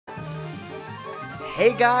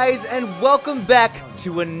Hey guys, and welcome back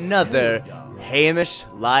to another Hamish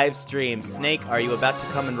live stream. Snake, are you about to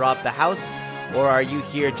come and rob the house, or are you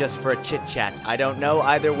here just for a chit-chat? I don't know.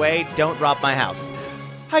 Either way, don't rob my house.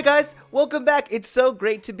 Hi guys, welcome back. It's so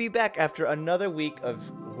great to be back after another week of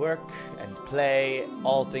work and play,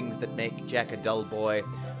 all things that make Jack a dull boy.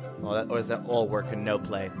 Or is that all work and no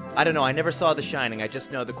play? I don't know, I never saw The Shining, I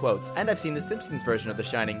just know the quotes. And I've seen the Simpsons version of The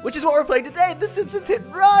Shining, which is what we're playing today, The Simpsons Hit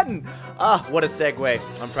and Run! Ah, what a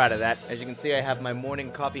segue. I'm proud of that. As you can see, I have my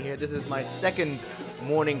morning coffee here. This is my second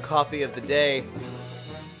morning coffee of the day.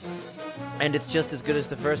 And it's just as good as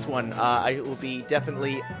the first one. I will be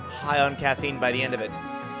definitely high on caffeine by the end of it.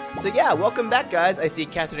 So yeah, welcome back, guys. I see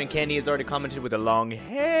Catherine and Candy has already commented with a long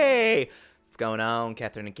hey. What's going on,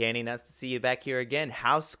 Catherine and Candy? Nice to see you back here again.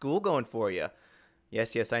 How's school going for you?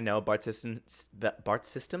 Yes, I know. Bart Simpson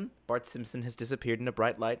has disappeared in a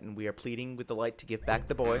bright light, and we are pleading with the light to give back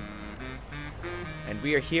the boy. And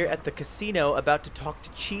we are here at the casino about to talk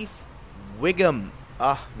to Chief Wiggum.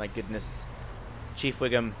 Ah, my goodness. Chief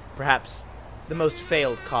Wiggum, perhaps the most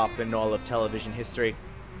failed cop in all of television history.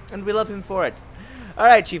 And we love him for it.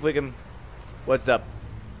 Alright, Chief Wiggum. What's up?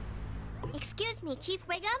 Excuse me, Chief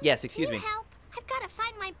Wiggum? Yes, excuse me. Can you help? I've got to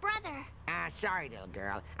find my brother. Sorry, little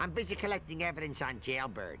girl. I'm busy collecting evidence on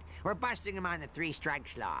Jailbird. We're busting him on the 3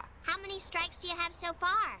 strikes law. How many strikes do you have so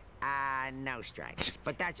far? No strikes.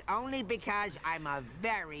 But that's only because I'm a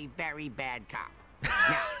very, very bad cop.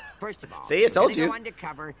 Now, first of all, see, I told you. To go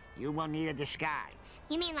undercover, you will need a disguise.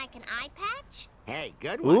 You mean like an eye patch? Hey,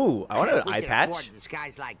 good one. Ooh, I want an eye patch. Afford a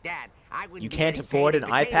disguise like that, I wouldn't You be can't getting afford paid an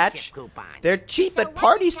for eye day patch? shift coupons. They're cheap So at what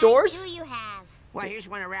party disguise stores. do you have? Well, here's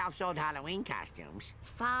one of Ralph's old Halloween costumes.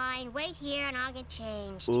 Fine, wait here and I'll get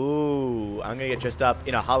changed. Ooh, I'm gonna get dressed up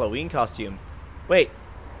in a Halloween costume. Wait,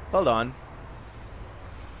 hold on.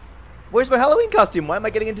 Where's my Halloween costume? Why am I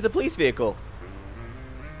getting into the police vehicle?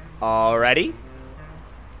 Alrighty.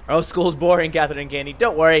 Oh, school's boring, Catherine and Candy.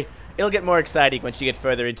 Don't worry, it'll get more exciting once you get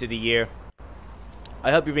further into the year.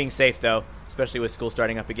 I hope you're being safe, though, especially with school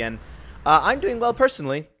starting up again. I'm doing well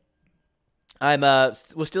personally. We're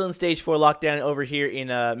still in stage 4 lockdown over here in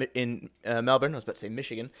Melbourne. I was about to say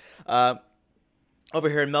Michigan. Over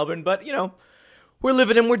here in Melbourne, but you know, we're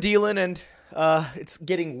living and we're dealing, and it's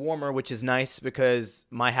getting warmer, which is nice because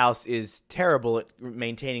my house is terrible at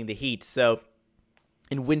maintaining the heat. So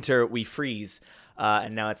in winter we freeze,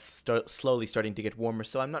 and now it's slowly starting to get warmer,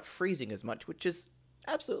 so I'm not freezing as much, which is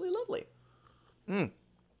absolutely lovely.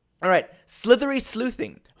 Alright, slithery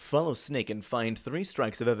sleuthing. Follow Snake and find 3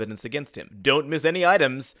 strikes of evidence against him. Don't miss any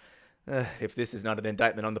items. If this is not an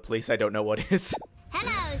indictment on the police, I don't know what is.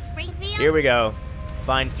 Hello, Springfield. Here we go.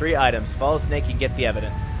 Find 3 items. Follow Snake and get the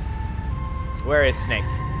evidence. Where is Snake?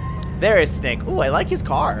 There is Snake. Ooh, I like his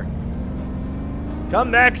car.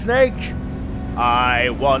 Come back, Snake. I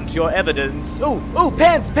want your evidence. Ooh,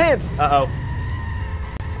 pants. Uh-oh.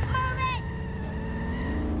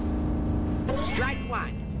 Strike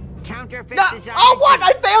 1. Counterfeit No. design. Oh, what?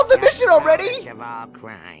 I failed the mission already? Of all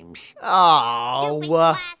crimes. Stupid Oh.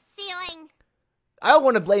 glass ceiling. I don't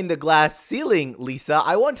want to blame the glass ceiling, Lisa.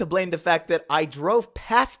 I want to blame the fact that I drove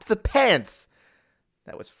past the pants.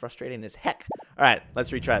 That was frustrating as heck. All right,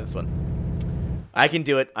 let's retry this one. I can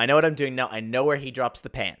do it. I know what I'm doing now. I know where he drops the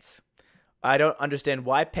pants. I don't understand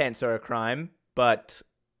why pants are a crime, but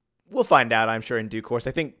we'll find out, I'm sure, in due course.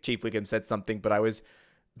 I think Chief Wiggum said something, but I was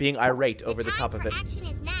being irate over the top of it. Action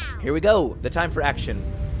is now. Here we go. The time for action.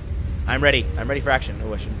 I'm ready. I'm ready for action.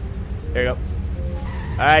 Oh, I should. There you go.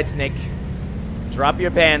 All right, Snake. Drop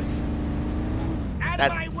your pants.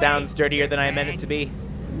 That sounds dirtier than I meant it to be.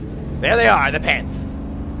 There they are, the pants.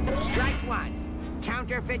 Strike 1.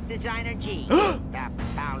 Counterfeit designer jeans. The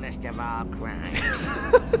foulest of all crimes.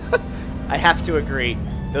 I have to agree.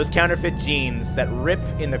 Those counterfeit jeans that rip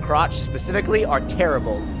in the crotch specifically are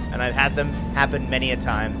terrible, and I've had them happen many a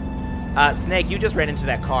time. Snake, you just ran into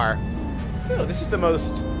that car. Oh, this is the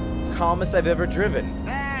most calmest I've ever driven.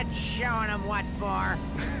 That's showing them what for.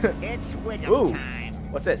 It's Wiggum Ooh. time.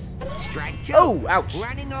 What's this? Strike 2. Oh, ouch.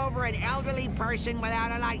 Running over an elderly person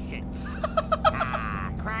without a license.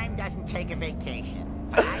 Crime doesn't take a vacation.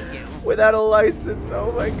 I do. Without a license.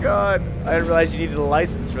 Oh my god. I didn't realize you needed a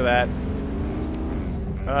license for that.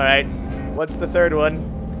 Alright. What's the third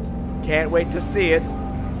one? Can't wait to see it.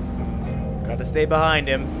 Gotta stay behind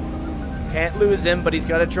him. Can't lose him, but he's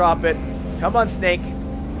gotta drop it. Come on, Snake.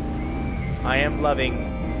 I am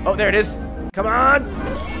loving. Oh, there it is. Come on.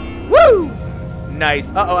 Woo!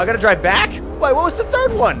 Nice. Uh-oh, I gotta drive back? Wait, what was the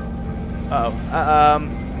third one? Uh-oh.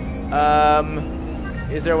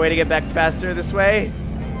 Is there a way to get back faster this way?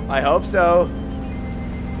 I hope so.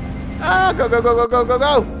 Ah, go, go, go, go, go, go,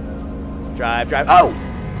 go. Drive, drive. Oh!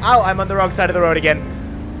 Oh, I'm on the wrong side of the road again.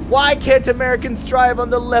 Why can't Americans drive on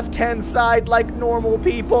the left-hand side like normal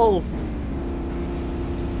people?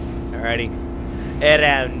 Alrighty.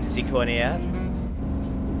 Around the corner.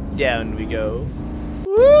 Down we go.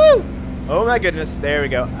 Woo! Oh my goodness. There we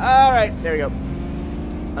go. Alright, there we go.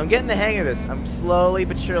 I'm getting the hang of this. I'm slowly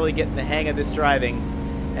but surely getting the hang of this driving.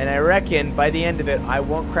 And I reckon by the end of it, I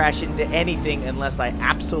won't crash into anything unless I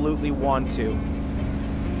absolutely want to.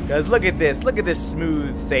 Because look at this. Look at this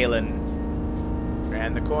smooth sailing.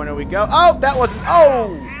 Around the corner we go. Oh, that wasn't.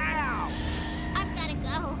 Oh! I've gotta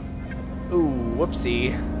go. Ooh,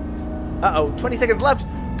 whoopsie. Uh-oh, 20 seconds left.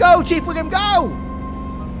 Go, Chief Wiggum, go!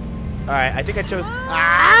 Alright, I think I chose.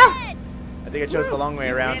 Ah! I think I chose the long way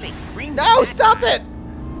around. No, stop it!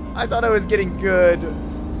 I thought I was getting good.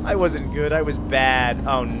 I wasn't good. I was bad.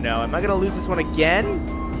 Oh no, am I gonna lose this one again?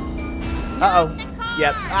 Uh-oh.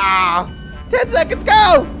 Yep. Ah! 10 seconds,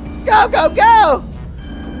 go! Go, go, go!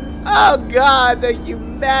 Oh god, the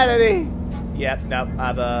humanity! Yep, nope.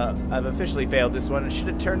 I've officially failed this one. I should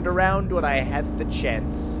have turned around when I had the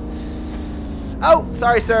chance. Oh,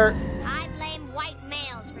 sorry, sir. I blame white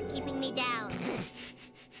males for keeping me down.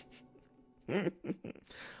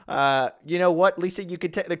 You know what, Lisa? You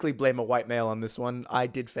could technically blame a white male on this one. I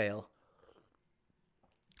did fail.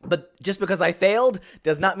 But just because I failed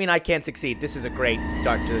does not mean I can't succeed. This is a great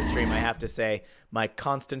start to the stream, I have to say. My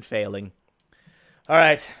constant failing.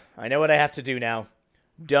 Alright, I know what I have to do now.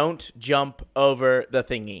 Don't jump over the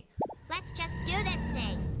thingy. Let's just do this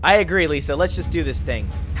thing. I agree, Lisa. Let's just do this thing.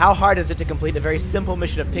 How hard is it to complete a very simple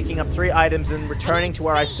mission of picking up 3 items and returning to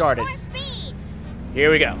where I started? More speed. Here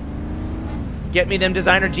we go. Get me them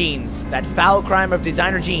designer jeans. That foul crime of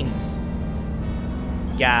designer jeans.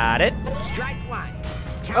 Got it. Strike 1.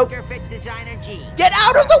 Counterfeit designer jeans. Get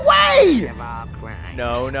out of the way! Of all crimes.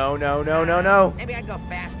 No, no, no, no, no, no. Maybe I'd go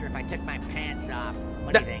faster if I took my pants off.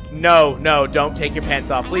 What do you think? No, no, don't take your pants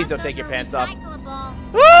off. I Please hope don't take those your are pants off. recyclable.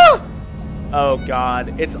 Ah! Oh,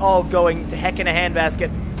 God. It's all going to heck in a handbasket.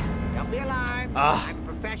 Don't be alarmed. Ah. I'm a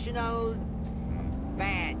professional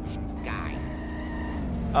badge guy.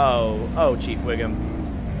 Oh, Chief Wiggum.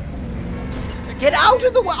 Get out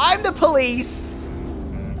of the way! I'm the police!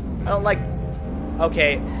 I don't like...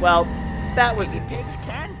 Okay, well, that was... Pigs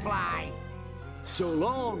can fly. So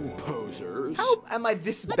long, posers. How am I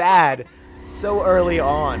this bad so early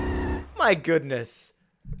on? My goodness.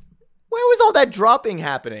 Where was all that dropping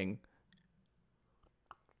happening?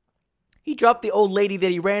 He dropped the old lady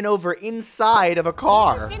that he ran over inside of a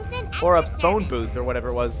car. Lisa Simpson at Or a your phone service. booth or whatever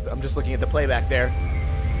it was. I'm just looking at the playback there.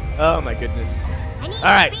 Oh my goodness. I need All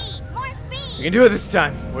right. speed. More speed. We can do it this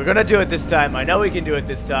time. We're gonna do it this time. I know we can do it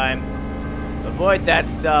this time. Avoid that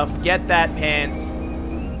stuff. Get that pants.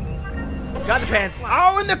 Got the pants.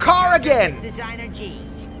 Oh, in the car again! Designer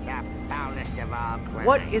jeans. The foulest of all crimes.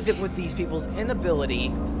 What is it with these people's inability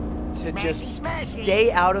to just smashy.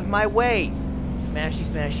 stay out of my way? Smashy,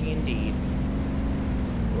 smashy indeed.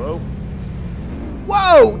 Whoa.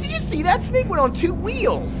 Whoa! Did you see that? Snake went on 2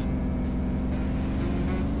 wheels.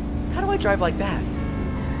 How do I drive like that?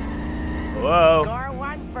 Whoa. Score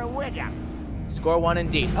 1 for Wiggum. Score 1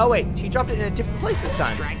 indeed. Oh wait, he dropped it in a different place this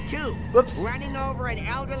time. Strike 2. Whoops. Running over an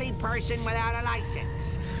elderly person without a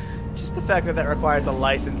license. Just the fact that that requires a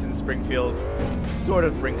license in Springfield sort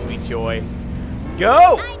of brings me joy.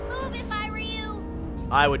 Go! I'd move if I were you.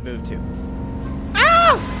 I would move too.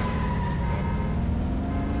 Ah!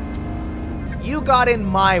 You got in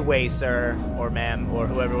my way, sir, or ma'am, or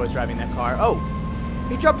whoever was driving that car. Oh,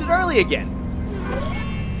 he dropped it early again.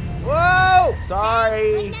 Whoa!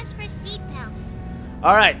 Sorry. Goodness for seatbelts.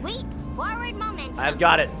 All right, Sweet forward momentum. I've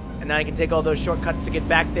got it. And now I can take all those shortcuts to get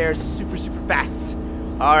back there super, super fast.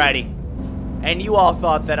 Alrighty. And you all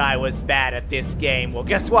thought that I was bad at this game. Well,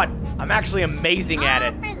 guess what? I'm actually amazing at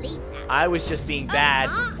it. For Lisa. I was just being bad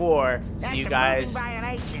before, so That's you a guys moving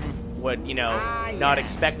violation. would, you know, Ah, not yes.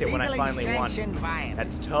 expect it when I Legally finally won. sanctioned violence.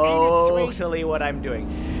 That's Ain't it totally what I'm doing.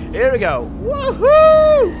 Here we go.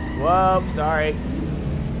 Woohoo! Whoa, sorry.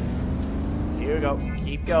 Here we go.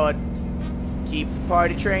 Keep going. Keep the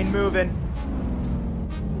party train moving.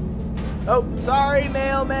 Oh, sorry,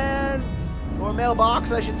 mailman. Or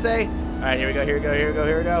mailbox, I should say. All right, here we go, here we go, here we go,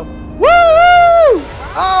 here we go. Woo!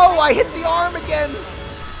 Oh, I hit the arm again.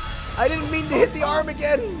 I didn't mean to hit the arm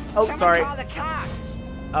again. Oh, Someone sorry. call the cops.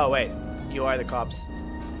 Oh, wait. You are the cops.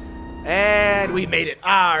 And we made it.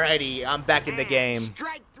 Alrighty, I'm back in the And game.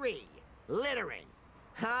 Strike 3. Littering.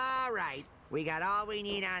 All right. We got all we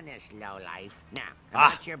need on this lowlife. Now,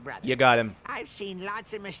 about your brother. You got him. I've seen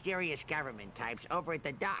lots of mysterious government types over at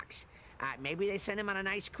the docks. Maybe they send him on a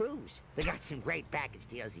nice cruise. They got some great package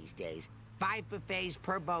deals these days. 5 buffets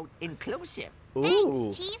per boat inclusive.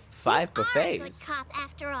 Ooh, Thanks, Chief. 5 You are a good buffets. cop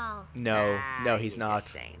after all. No, no, he's You're not.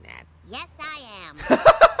 just saying that. Yes, I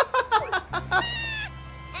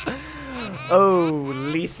am. Oh,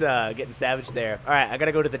 Lisa, getting savage there. All right, I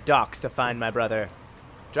gotta go to the docks to find my brother.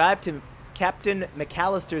 Drive to Captain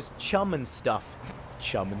McAllister's chum and stuff.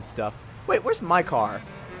 Chum and stuff. Wait, where's my car?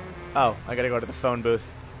 Oh, I gotta go to the phone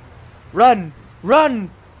booth. Run, run,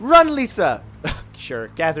 run, Lisa. Sure,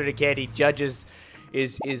 Catherine and Candy judges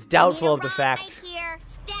is doubtful of the fact Right here.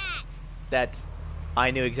 Stat. that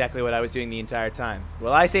I knew exactly what I was doing the entire time.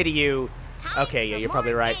 Well, I say to you, Time okay, yeah, for you're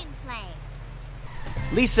probably more right.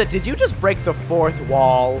 gameplay. Lisa, did you just break the 4th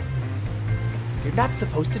wall? You're not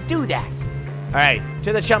supposed to do that. All right,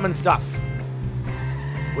 to the chum and stuff.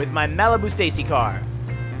 With my Malibu Stacy car.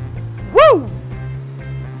 Woo!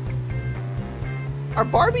 Are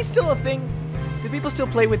Barbies still a thing? Do people still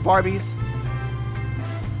play with Barbies?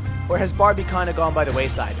 Or has Barbie kind of gone by the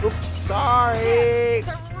wayside? Oops, sorry. It's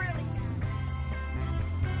a really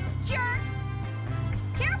jerk.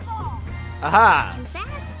 Careful. Aha! Too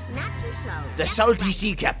fast, not too slow. The That's salty right.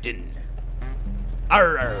 sea captain.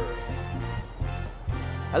 Arr.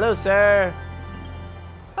 Hello, sir.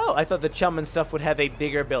 Oh, I thought the chum and stuff would have a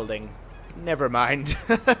bigger building. Never mind.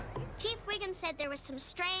 Chief Wiggum said there was some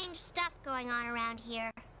strange stuff going on around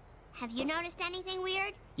here. Have you noticed anything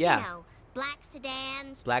weird? Yeah. You know, black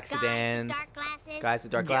sedans, Black guys sedans, with dark glasses. Guys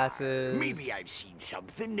with dark glasses. Maybe I've seen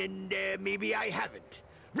something, and maybe I haven't.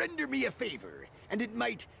 Render me a favor, and it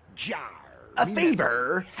might jar. A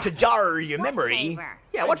Remember, favor to jar your What memory. favor?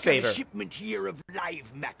 Yeah, what I've got favor? a shipment here of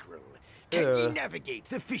live mackerel. Can ye navigate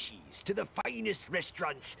the fishies to the finest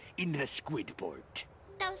restaurants in the Squidport?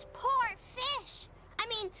 Those poor fish. I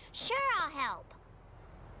mean, sure I'll help.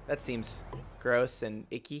 That seems gross and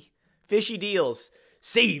icky. Fishy deals.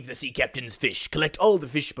 Save the sea captain's fish. Collect all the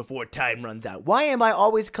fish before time runs out. Why am I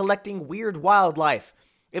always collecting weird wildlife?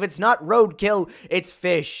 If it's not roadkill, it's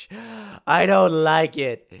fish. I don't like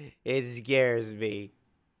it. It scares me.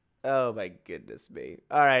 Oh my goodness me.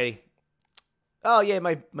 Alrighty. Oh yeah,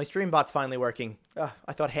 my stream bot's finally working.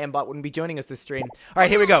 I thought Hambot wouldn't be joining us this stream. Alright,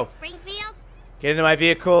 here we go. Springfield? Get into my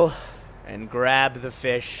vehicle and grab the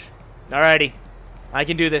fish. Alrighty. I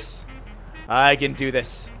can do this. I can do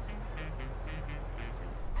this.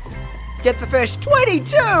 Get the fish. 22!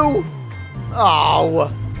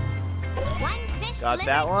 Oh! One fish Got delivered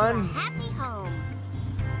that to a one. happy home.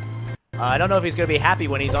 I don't know if he's going to be happy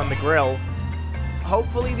when he's on the grill.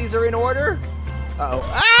 Hopefully these are in order. Uh-oh.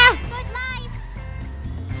 Ah! Good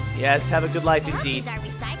life. Yes, have a good life I hope indeed. these are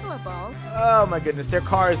recyclable. Oh my goodness, they're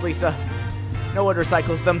cars, Lisa. No one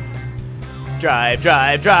recycles them. Drive,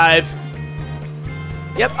 drive, drive.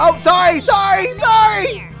 Yep. Oh, sorry.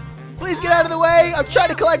 Here. Please get out of the way. I'm trying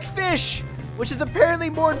to collect fish, which is apparently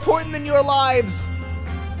more important than your lives.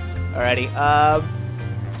 Alrighty.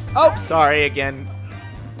 Oh, sorry again.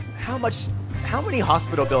 How many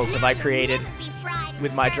hospital bills have I created Never be fried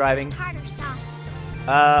with and my served driving? with tartar sauce.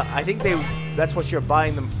 I think that's what you're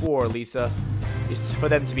buying them for, Lisa. Is for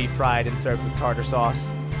them to be fried and served with tartar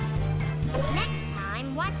sauce. Next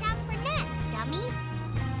time, watch out for nets, dummy.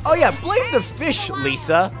 Oh yeah, blame the fish,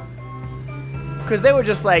 Lisa. Because they were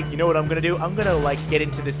just like, you know what I'm gonna do? I'm gonna like get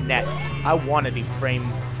into this net. I want to be frame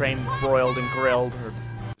broiled and grilled or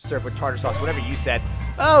served with tartar sauce, whatever you said.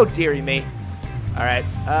 Oh dearie me. All right,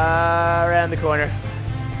 around the corner.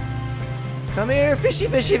 Come here, fishy,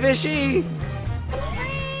 fishy, fishy.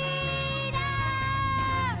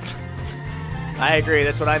 I agree.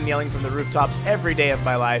 That's what I'm yelling from the rooftops every day of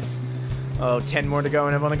my life. Oh, 10 more to go,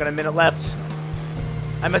 and I've only got a minute left.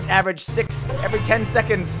 I must average 6 every 10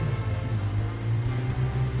 seconds.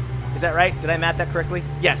 Is that right? Did I math that correctly?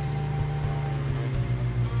 Yes.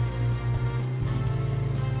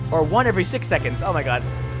 Or 1 every 6 seconds. Oh my god.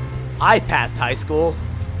 I passed high school.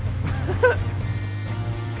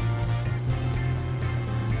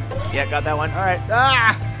 Yeah, got that one. All right.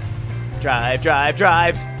 Ah! Drive, drive,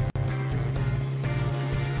 drive.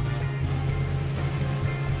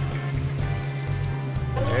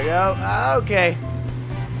 There you go. Okay.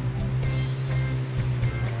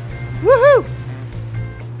 Woohoo!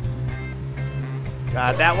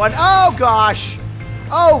 Got that one. Oh, gosh.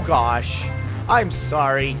 Oh, gosh. I'm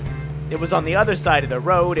sorry. It was on the other side of the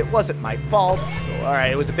road. It wasn't my fault. So, all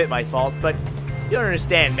right, it was a bit my fault, but you don't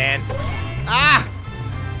understand, man. Ah!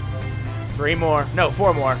 3 more. No,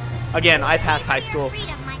 4 more. Again, I passed high school.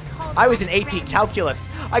 I was in AP Calculus.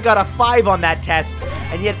 I got a 5 on that test,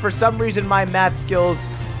 and yet for some reason my math skills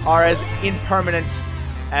are as impermanent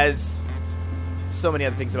as so many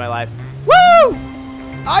other things in my life. Woo!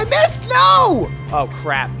 I missed! No! Oh,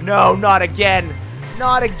 crap. No, not again.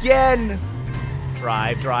 Not again.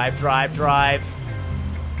 Drive, drive, drive, drive.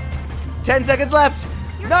 10 seconds left.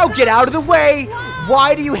 No, get out of the way.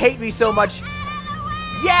 Why do you hate me so much?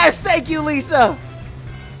 Yes, thank you, Lisa.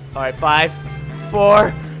 All right, 5,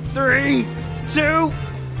 4, 3, 2,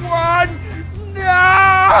 1.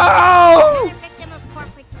 No! Another victim of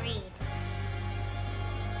corporate greed.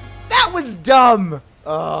 That was dumb.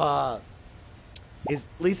 Is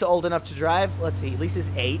Lisa old enough to drive? Let's see.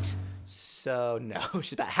 Lisa's 8. So, no.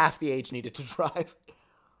 She's about half the age needed to drive.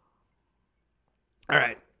 All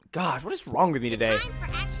right. God, what is wrong with me today? Time for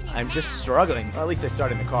action is I'm now. just struggling. Well, at least I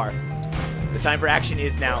started in the car. The time for action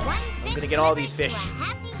is now. One I'm fish going to get all these delivered fish. to a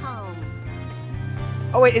happy home.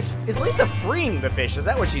 Oh, wait. Is Lisa freeing the fish? Is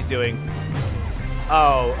that what she's doing?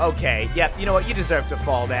 Oh, okay. Yep. You know what? You deserve to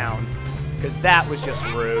fall down. Because that was just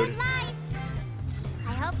Have a rude. good life.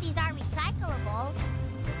 I hope these are recyclable.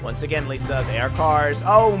 Once again, Lisa, they are cars.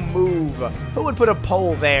 Oh, move. Who would put a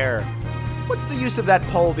pole there? What's the use of that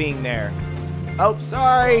pole being there? Oh,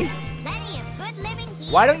 sorry. Plenty of good living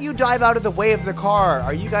here. Why don't you dive out of the way of the car?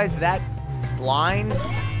 Are you guys that blind?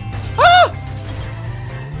 Ah!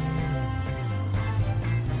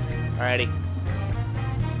 Alrighty.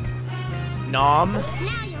 Nom.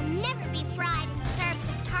 Now you'll never be fried and served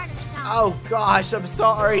with tartar sauce. Oh, gosh, I'm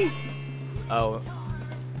sorry. Oh.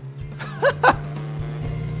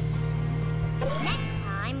 Next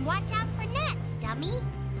time, watch out for nets, dummy.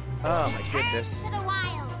 Oh, my Return goodness. to the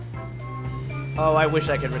wild. Oh, I wish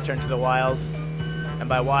I could return to the wild. And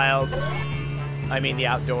by wild, I mean the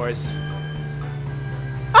outdoors.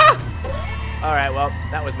 Ah! Alright, well,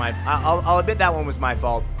 that was my... I'll admit that one was my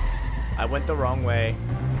fault. I went the wrong way.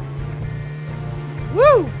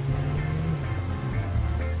 Woo!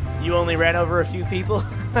 You only ran over a few people?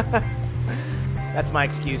 That's my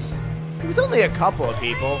excuse. It was only a couple of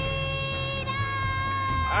people.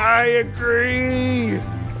 I agree!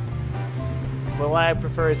 But what I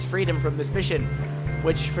prefer is freedom from this mission,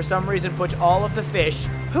 which for some reason puts all of the fish.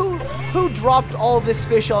 Who dropped all this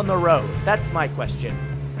fish on the road? That's my question.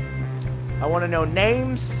 I want to know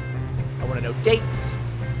names. I want to know dates.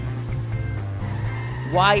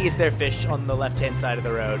 Why is there fish on the left-hand side of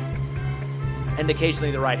the road? And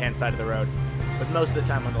occasionally the right-hand side of the road. But most of the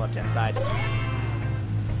time on the left-hand side.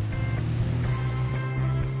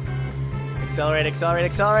 Accelerate, accelerate,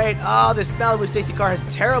 accelerate. Oh, this Malibu Stacy car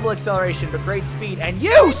has terrible acceleration but great speed. And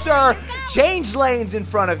you, sir, changed lanes in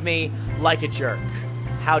front of me like a jerk.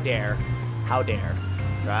 How dare. How dare.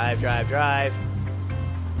 Drive, drive, drive.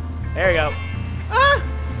 There you go. Ah!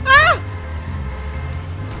 Ah!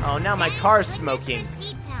 Oh, now my car's smoking.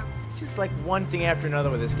 It's just like one thing after another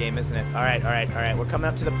with this game, isn't it? All right, all right, all right. We're coming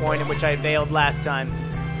up to the point in which I failed last time.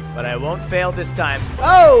 But I won't fail this time.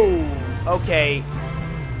 Oh! Okay.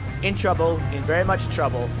 In trouble. In very much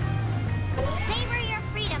trouble. Savor your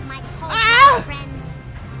freedom, my cold Ah! friends.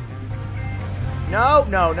 No,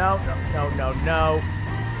 no, no, no, no, no, no.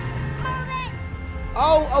 Move it.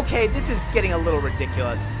 Oh, okay. This is getting a little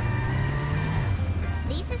ridiculous.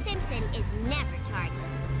 Lisa Simpson is never targeted.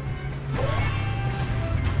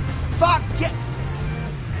 Fuck! Get...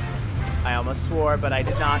 I almost swore, but I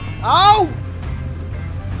did not. Oh!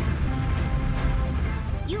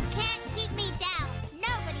 You can't keep me down.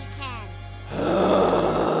 Nobody can.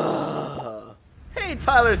 Hey,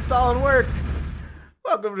 Tyler, stalling work.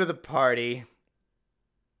 Welcome to the party.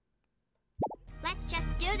 Let's just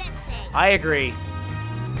do this thing. I agree.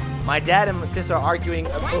 My dad and my sister are arguing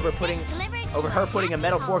One over fish delivered over to her a putting a happy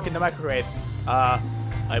metal home. fork in the microwave.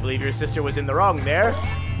 I believe your sister was in the wrong there.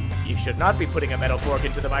 You should not be putting a metal fork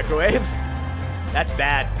into the microwave. That's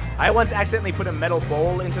bad. I once accidentally put a metal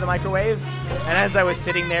bowl into the microwave, and as I was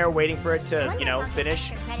sitting there waiting for it to, you know,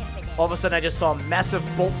 finish, all of a sudden I just saw massive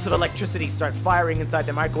bolts of electricity start firing inside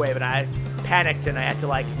the microwave, and I panicked and I had to,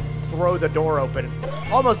 like, throw the door open.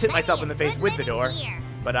 Almost hit myself in the face with the door,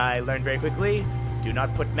 but I learned very quickly, do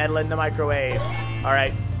not put metal in the microwave. All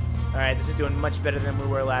right, this is doing much better than we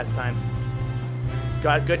were last time.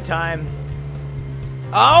 Got a good time.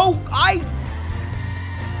 Oh,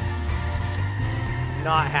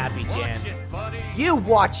 not happy, Jan. You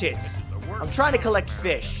watch it. I'm trying to collect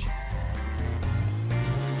fish.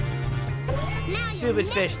 Now Stupid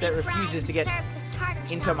you'll fish never that be fried refuses to and get served with tartar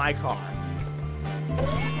into sauce. my car.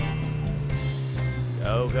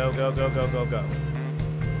 Go, go, go, go, go, go, go.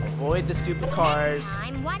 Avoid the stupid cars. Next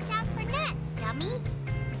time, watch out for nets, dummy.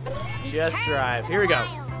 Just Return drive. to Here we the go.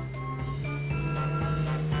 wild.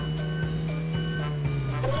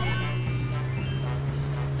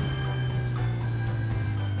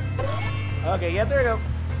 Okay, yep, there we go.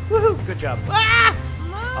 Woohoo, good job. Ah!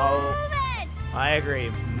 Move Oh. it. I agree.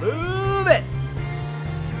 Move it!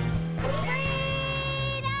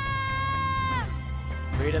 Freedom!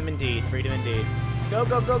 Freedom indeed. Freedom indeed. Go,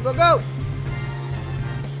 go, go, go, go!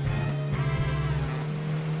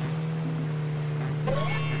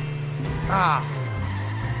 Ah!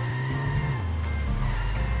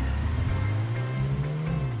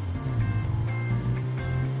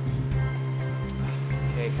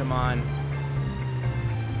 Okay, come on.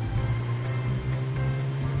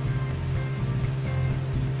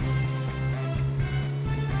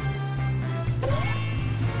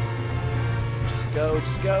 Just go,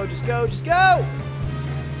 just go, just go, just go!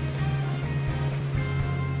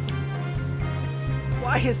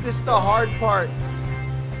 Why is this the hard part?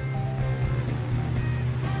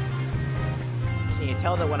 Can you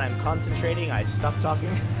tell that when I'm concentrating, I stop talking?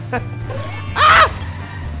 Ah!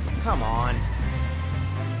 Come on.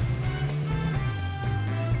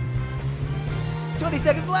 20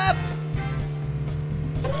 seconds left!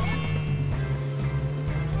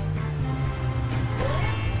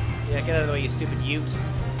 Yeah, get out of the way, you stupid ute.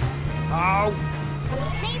 Oh!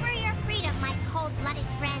 Savor your freedom, my cold-blooded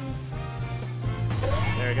friends.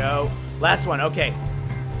 There we go. Last one, okay.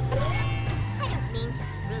 I don't mean to be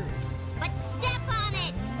rude, but step on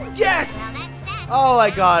it! Yes! Well, that's that. Oh,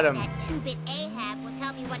 I got him. That 2-bit Ahab will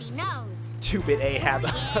tell me what he knows. 2-bit Ahab.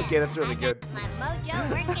 Yeah, Okay, that's really good. I got my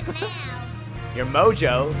mojo working now. Your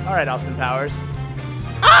mojo? Alright, Austin Powers.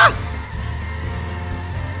 Ah!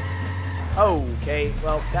 Okay,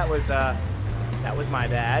 well, that was my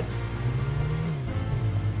bad.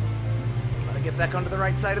 Gotta get back onto the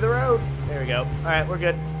right side of the road. There we go. Alright, we're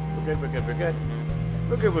good. We're good, we're good, we're good.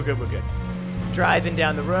 We're good, we're good, we're good. Driving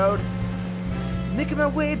down the road. Making my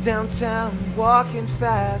way downtown, walking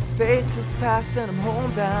fast. Space has passed and I'm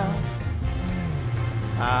homebound.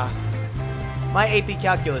 My AP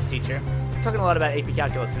Calculus teacher, talking a lot about AP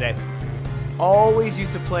Calculus today, always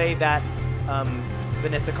used to play that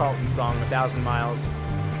Vanessa Carlton song, 1,000 Miles.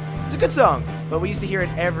 It's a good song, but we used to hear it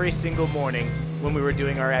every single morning when we were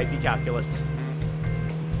doing our AP Calculus.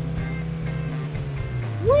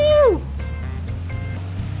 Woo!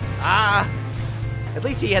 At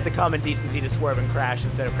least he had the common decency to swerve and crash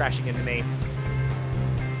instead of crashing into me.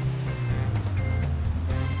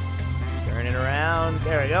 Turning around.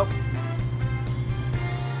 There we go.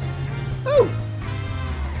 Woo!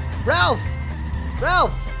 Ralph!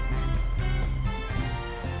 Ralph!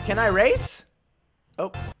 Can I race?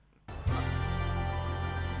 Oh.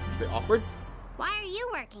 It's a bit awkward. Why are you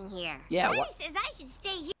working here? Yeah, Daddy what? says I should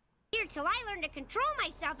stay here till I learn to control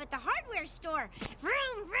myself at the hardware store.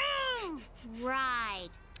 Vroom, vroom. Right.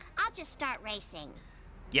 I'll just start racing.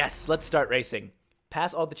 Yes, let's start racing.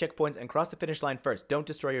 Pass all the checkpoints and cross the finish line first. Don't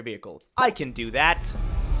destroy your vehicle. I can do that.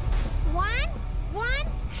 1, 1,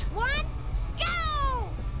 1, go!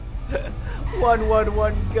 1, 1,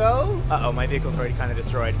 1, go. Uh-oh, my vehicle's already kind of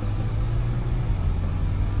destroyed.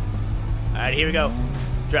 All right, here we go.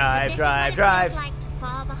 Drive, so drive, this drive. Is what it feels like to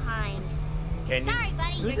fall behind. Canyon. Sorry,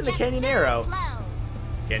 buddy. Who's you're in the just Canyonero? too slow.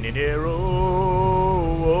 Canyonero.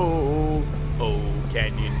 Oh, oh,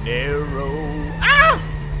 Canyonero. Ah!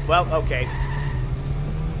 Well, okay.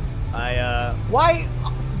 Why?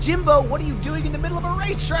 Jimbo, what are you doing in the middle of a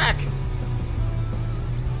racetrack?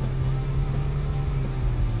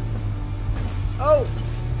 Oh.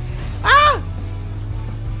 Ah!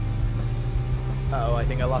 Uh-oh, I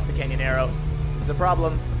think I lost the Canyonero. This is a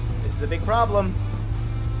problem. This is a big problem.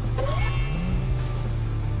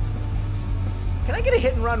 Can I get a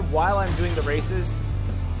hit and run while I'm doing the races?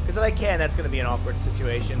 Because if I can, that's going to be an awkward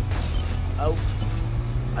situation. Oh.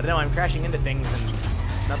 I don't know, I'm crashing into things and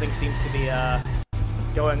nothing seems to be,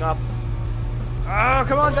 going up. Oh,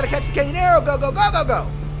 come on, gotta catch the Canyonero! Go, go, go, go, go!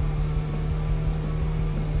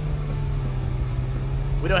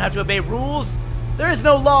 We don't have to obey rules. There is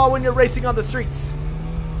no law when you're racing on the streets.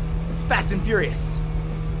 It's fast and furious.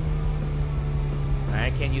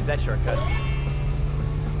 I can't use that shortcut.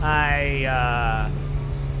 I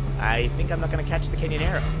think I'm not gonna catch the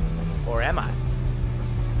Canyonero. Or am I?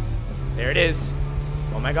 There it is.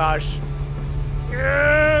 Oh my gosh.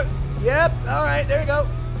 Yep, alright, there you go.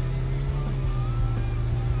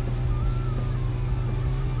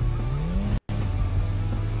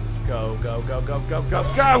 Go, go, go, go, go, go,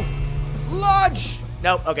 go! Lodge!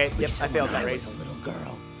 Nope, okay, yep, I failed that race. I was a little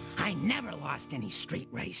girl, I never lost any street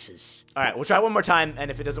races. Alright, we'll try one more time,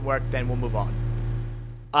 and if it doesn't work, then we'll move on.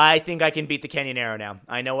 I think I can beat the Canyonero now.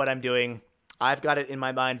 I know what I'm doing. I've got it in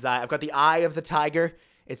my mind's eye. I've got the eye of the tiger.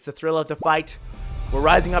 It's the thrill of the fight. We're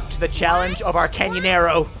rising up to the challenge of our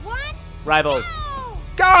Canyonero rival.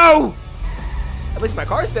 Go! At least my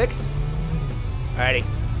car's fixed. Alrighty.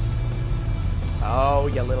 Oh,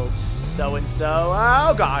 you little so-and-so.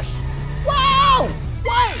 Oh, gosh. Wow!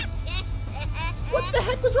 What? What the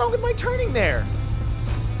heck was wrong with my turning there?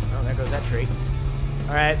 there's that tree.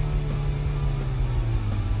 Alright.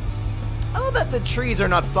 I love that the trees are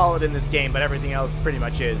not solid in this game, but everything else pretty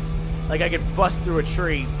much is. Like, I could bust through a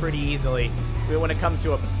tree pretty easily. But when it comes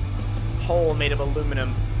to a pole made of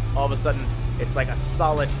aluminum, all of a sudden, it's like a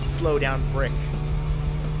solid, slow-down brick.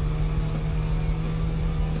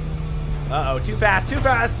 Uh-oh, too fast, too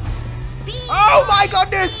fast! Speed, Oh my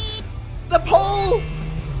goodness! The pole!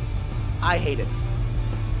 I hate it.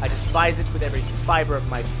 I despise it with every fiber of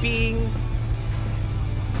my being.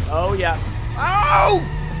 Oh, yeah. Oh!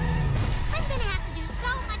 I'm gonna have to do so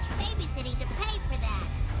much babysitting to pay for that.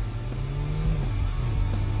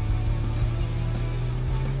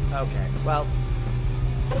 Okay, well.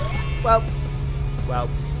 The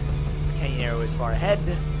canyon arrow is far ahead.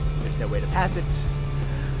 There's no way to pass it.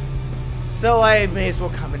 So I may as well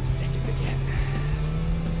come in second again.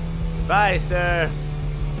 Goodbye, sir.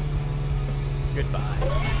 Goodbye.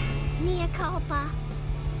 Mea culpa.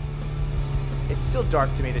 It's still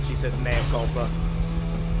dark to me that she says mea culpa.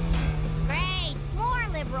 Great, more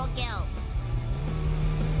liberal guilt.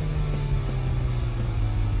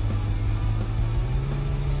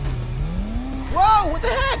 Whoa, what the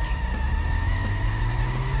heck?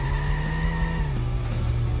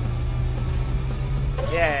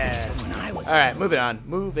 Yeah. Alright, moving on.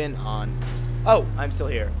 Moving on. Oh, I'm still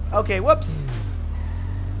here. Okay, whoops.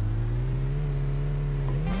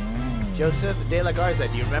 Joseph de la Garza,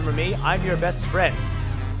 do you remember me? I'm your best friend.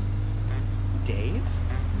 Dave?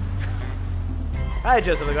 Hi,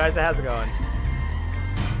 Joseph de la Garza. How's it going?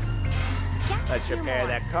 Just Let's a few repair more.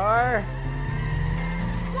 that car.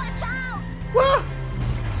 Watch out! Whoa!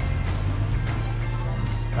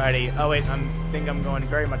 Alrighty. Oh, wait. I think I'm going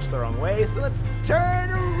very much the wrong way, so let's turn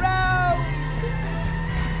around.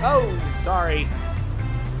 Oh, sorry.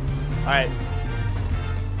 Alright.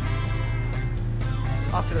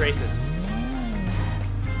 Off to the races.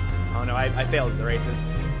 Oh, no. I failed the races.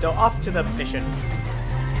 So, off to the mission.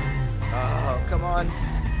 Oh, come on.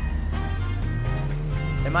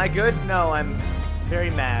 Am I good? No, I'm very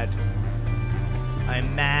mad.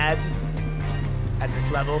 I'm mad at this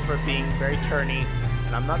level for being very turny,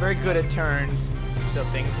 and I'm not very good at turns, so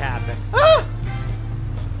things happen. Ah!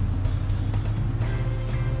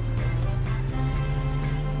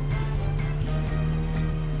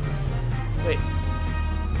 Wait,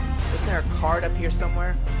 isn't there a card up here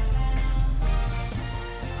somewhere?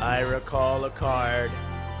 I recall a card.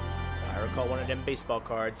 I recall one of them baseball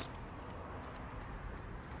cards.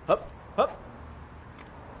 Hup, hup.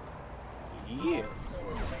 Yeah.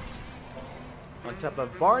 On top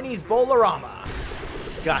of Barney's Bowl-orama.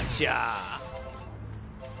 Gotcha.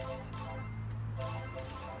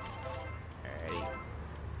 Alrighty.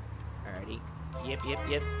 Alrighty. Yep. Give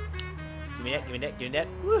me that, give me that, give me that.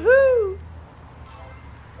 Woohoo!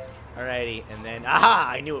 Alrighty, and then, aha!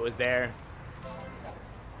 I knew it was there.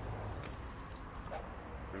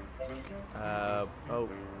 Oh.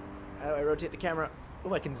 How do I rotate the camera?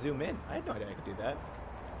 Oh, I can zoom in. I had no idea I could do that.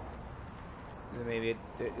 Is it maybe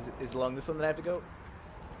is it along this one that I have to go?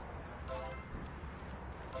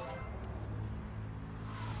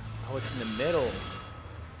 Oh, it's in the middle.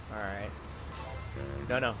 All right.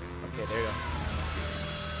 No. Okay, there you go.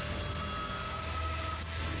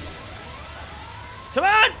 Come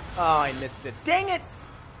on! Oh, I missed it. Dang it!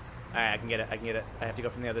 All right, I can get it. I have to go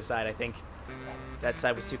from the other side, I think. That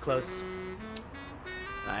side was too close.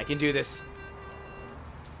 I can do this.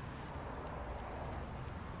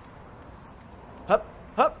 Hup,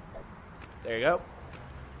 hup. There you go.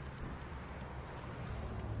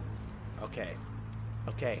 Okay.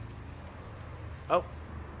 Oh.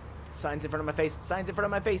 Sign's in front of my face. Sign's in front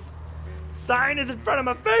of my face. Sign is in front of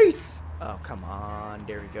my face. Oh, come on.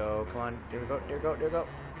 There we go. Come on. There we go.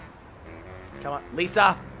 Come on.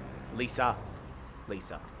 Lisa.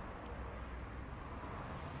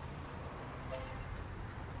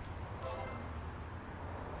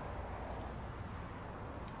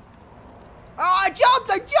 Oh, I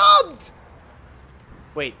jumped!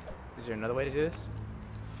 Wait, is there another way to do this?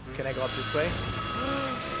 Can I go up this way?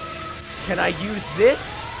 Can I use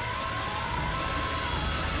this?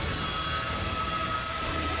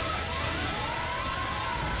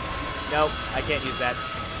 Nope, I can't use that.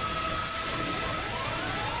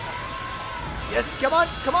 Yes, come on,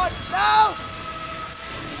 no!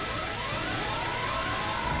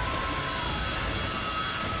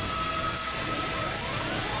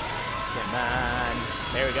 Come on.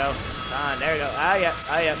 There we go. Come on, there we go. Ah,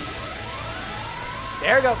 yeah.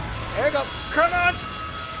 There we go. Come on!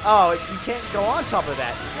 Oh, you can't go on top of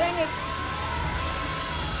that. Dang it!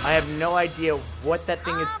 I have no idea what that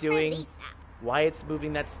thing is doing, why it's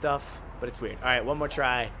moving that stuff, but it's weird. Alright, one more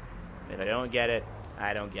try. If I don't get it,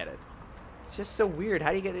 I don't get it. It's just so weird. How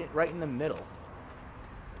do you get it right in the middle?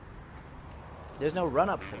 There's no run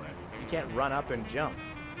up for it. You can't run up and jump.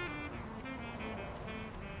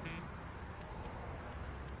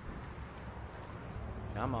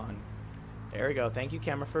 Come on. There we go. Thank you,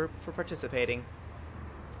 camera, for participating.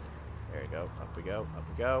 There we go. Up we go. Up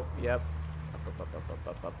we go. Yep.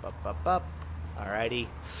 Up. Alrighty.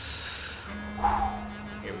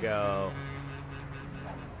 Here we go.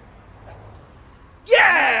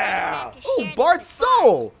 Yeah! Ooh, Bart's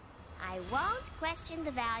soul! I won't question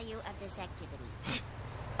the value of this activity.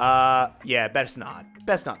 Yeah, best not.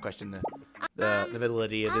 Best not question the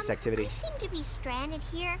validity of this activity. We seem to be stranded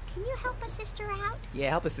here. Can you help a sister out?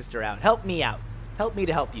 Yeah, help a sister out. Help me out. Help me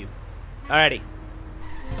to help you. Alrighty.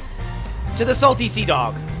 To the salty sea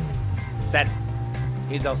dog. That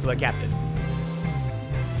he's also a captain.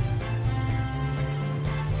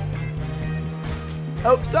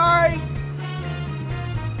 Oh, sorry.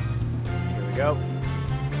 Here we go.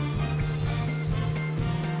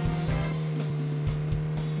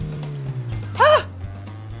 Ha!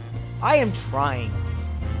 I am trying.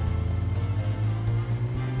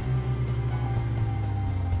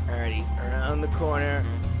 Alrighty, around the corner.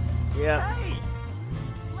 Yep. Hey!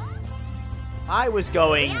 I was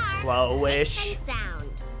going We are slowish. safe and sound.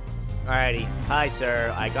 Alrighty. Hi,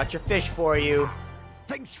 sir. I got your fish for you.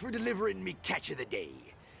 Thanks for delivering me catch of the day.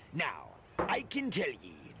 Now, I can tell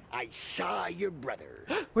ye, I saw your brother.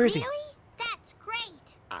 Where is he? Really? That's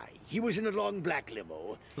great. Aye, he was in a long black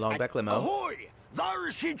limo. Long and black limo. Ahoy!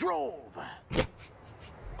 There's he drove.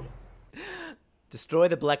 Destroy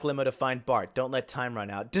the black limo to find Bart. Don't let time run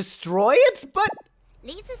out. Destroy it? But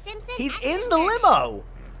Lisa Simpson. he's and in Mr. the limo.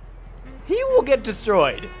 He will get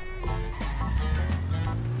destroyed.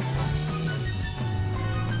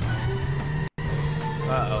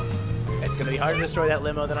 Uh-oh. It's going to be harder to destroy that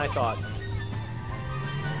limo than I thought.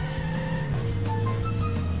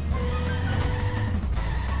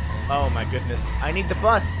 Oh my goodness. I need the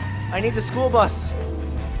bus. I need the school bus.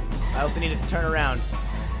 I also need to turn around.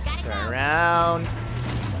 Gotta Turn go. around.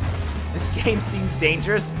 This game seems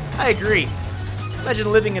dangerous. I agree.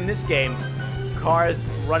 Imagine living in this game. Cars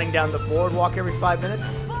running down the boardwalk every 5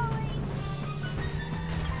 minutes.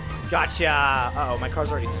 Gotcha. Uh-oh, my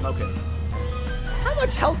car's already smoking. How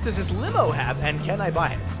much health does this limo have, and can I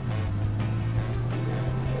buy it?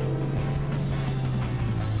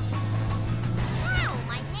 Wow,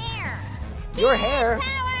 my hair. Your hair?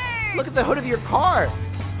 Power. Look at the hood of your car.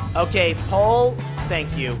 Okay, Paul,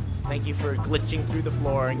 thank you. Thank you for glitching through the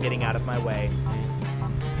floor and getting out of my way.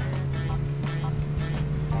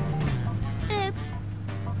 Oops.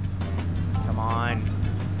 Come on.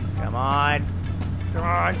 Come on. Come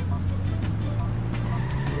on.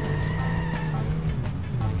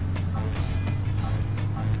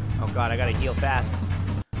 Oh god, I gotta heal fast.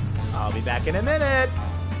 I'll be back in a minute.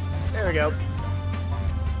 There we go.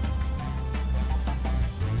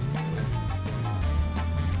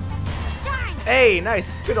 Darn. Hey,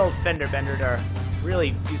 nice. Good old fender bender to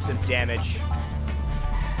really do some damage.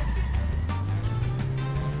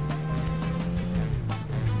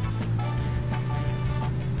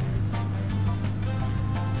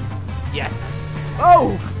 Yes.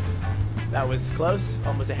 Oh! That was close.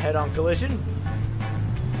 Almost a head-on collision.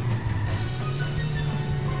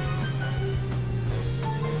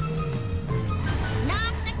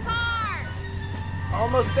 Not the car.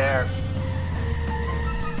 Almost there.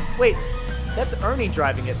 Wait, that's Ernie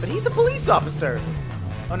driving it, but he's a police officer.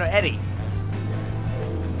 Oh no, Eddie.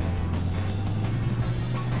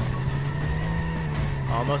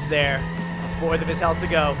 Almost there. A fourth of his health to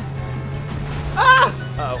go. Ah!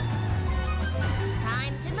 Uh-oh.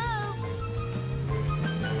 Time to move.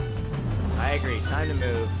 I agree. Time to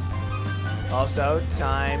move. Also,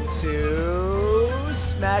 time to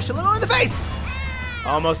smash a little in the face!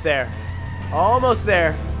 Almost there. Almost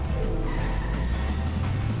there.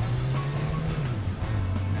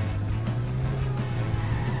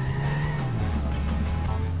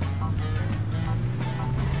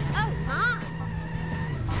 Oh, huh.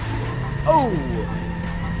 Oh!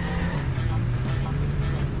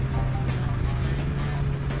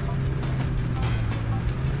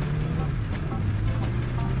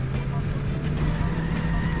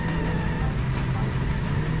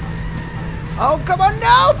 Oh, come on,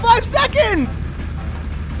 no! 5 seconds!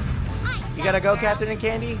 You gotta go, Captain and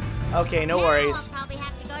Candy? Okay, no worries. I'll probably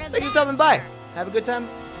have to go to Thank you for bed, stopping by. sir. Have a good time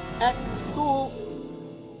at school.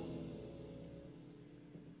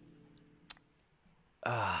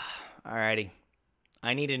 Alrighty.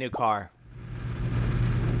 I need a new car.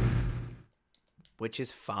 Which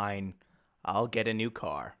is fine. I'll get a new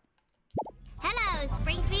car. Hello,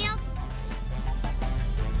 Springfield.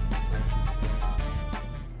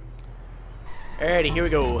 Alrighty, here we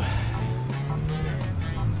go.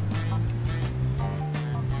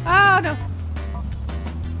 Ah, no.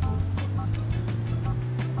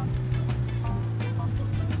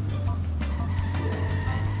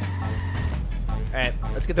 Alright,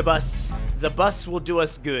 let's get the bus. The bus will do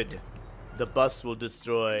us good. The bus will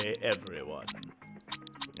destroy everyone.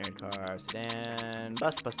 Nerd car, sedan,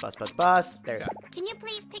 bus. There we go. Can you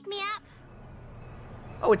please pick me up?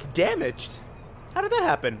 Oh, it's damaged. How did that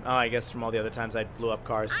happen? Oh, I guess from all the other times I blew up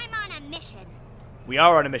cars. I'm on a mission. We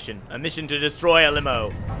are on a mission. A mission to destroy a limo.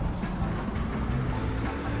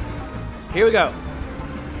 Here we go.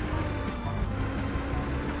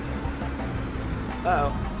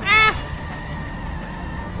 Uh-oh. Ah!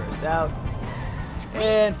 First out.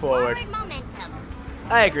 And forward. Forward momentum.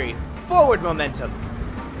 I agree. Forward momentum.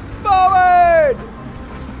 Forward!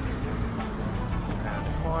 Around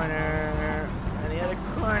the corner. And the other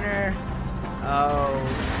corner.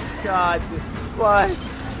 Oh, God, this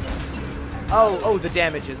bus. Oh, the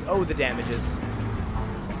damages. Oh, the damages.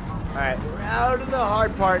 Alright, we're out of the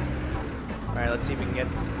hard part. Alright, let's see if we can get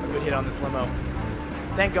a good hit on this limo.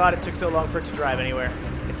 Thank God it took so long for it to drive anywhere.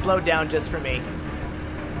 It slowed down just for me.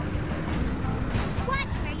 Watch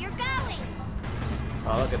where you're going.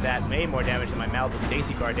 Oh, look at that. Made more damage than my Malibu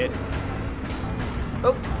Stacy car did.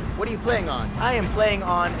 Oh, what are you playing on? I am playing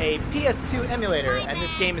on a PS2 emulator, and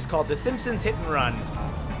this game is called The Simpsons Hit and Run.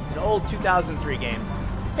 It's an old 2003 game.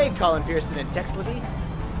 Hey, Colin Pearson and Texlity.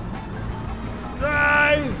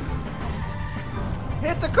 Drive!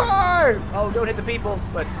 Hit the car! Oh, don't hit the people,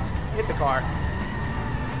 but hit the car.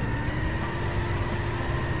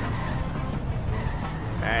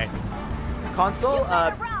 Alright. Console,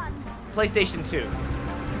 PlayStation 2.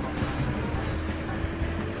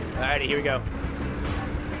 Alrighty, here we go.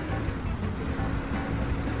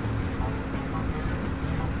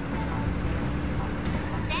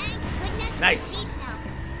 Nice.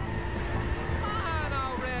 Come on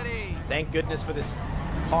already. Thank goodness for this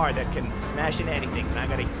car that can smash into anything. And I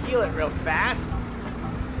gotta heal it real fast.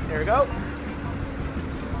 There we go.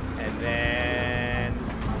 And then...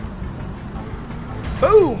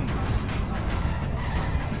 boom!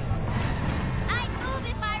 I'd move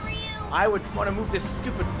if I were you. I would want to move this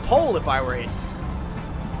stupid pole if I were it.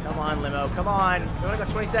 Come on, limo. Come on. We only got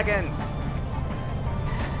 20 seconds.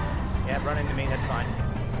 Yeah, run into me. That's fine.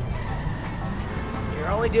 You're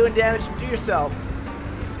only doing damage to yourself.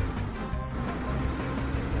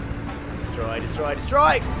 Destroy, destroy,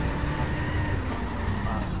 destroy!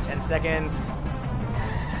 10 seconds.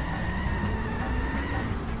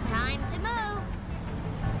 Time to move.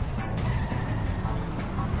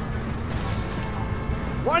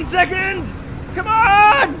 1 second! Come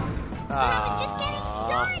on! I was just getting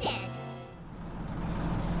started.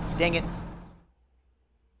 Dang it.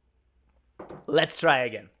 Let's try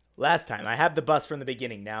again. Last time, I have the bus from the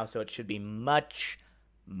beginning now, so it should be much,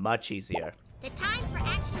 much easier. The time for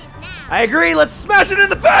action is now. I agree, let's smash it in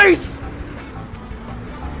the face!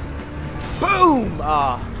 Boom!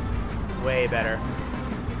 Ah, way better.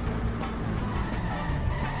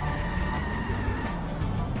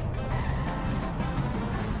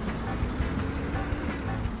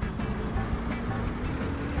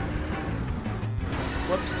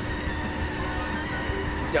 Whoops.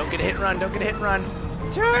 Don't get a hit and run, don't get a hit and run.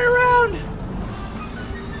 Turn around!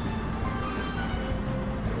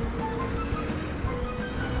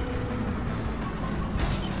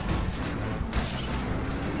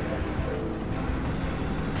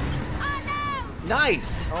 Oh no!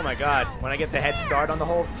 Nice! Oh my god. When I get the head start on the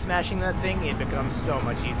whole smashing that thing, it becomes so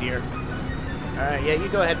much easier. Alright, yeah, you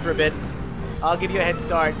go ahead for a bit. I'll give you a head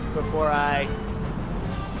start before I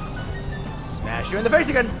smash you in the face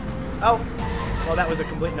again. Oh, well, that was a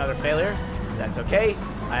complete and utter failure. That's okay.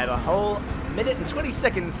 I have a whole minute and 20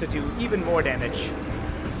 seconds to do even more damage.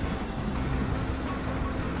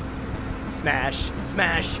 Smash,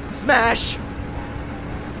 smash, smash!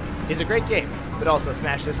 It's a great game, but also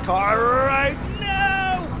smash this car right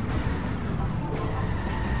now!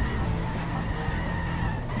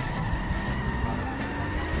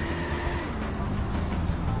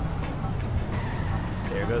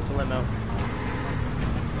 There goes the limo.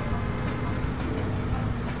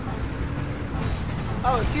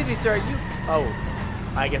 Oh, excuse me, sir, you... Oh,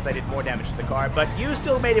 I guess I did more damage to the car, but you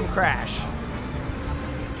still made him crash.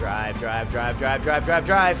 Drive, drive, drive, drive, drive, drive,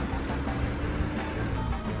 drive.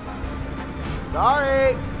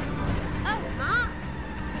 Sorry. Oh,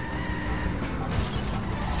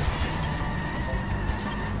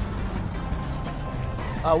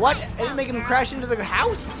 huh? What? I didn't make him crash into the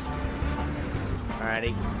house?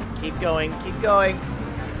 Alrighty. Keep going, keep going.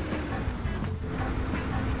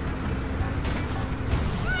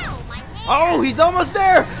 Ow, my head. Oh, he's almost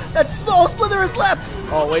there. That small slither is left.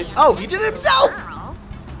 Oh, wait. Oh, he did it himself.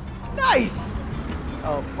 Nice.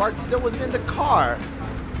 Oh, Bart still wasn't in the car.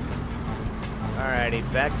 Alrighty,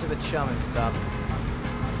 back to the chum and stuff.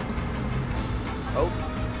 Oh.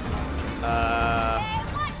 Hey,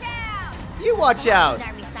 watch out! You watch out. These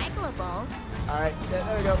are recyclable. Alright,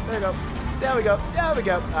 there we go, there we go. There we go, there we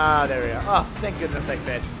go. Ah, there we go. Oh, thank goodness I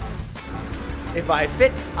fit. If I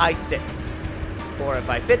fits, I sits. Or if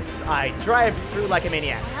I fits, I drive through like a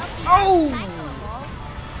maniac. Oh!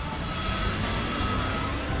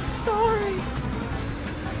 Sorry.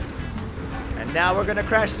 And now we're gonna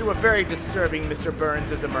crash through a very disturbing Mr.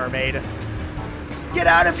 Burns as a mermaid. Get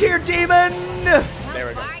out of here, demon! There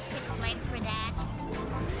we go. Bart gets blamed for that.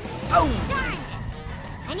 Oh! Darn it!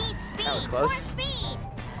 I need speed. That was close. More speed.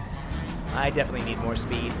 I definitely need more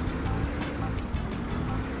speed.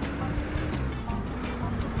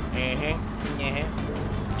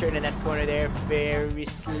 Turning that corner there very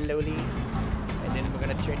slowly. And then we're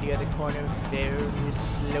gonna turn the other corner very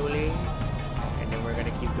slowly. And then we're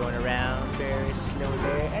gonna keep going around very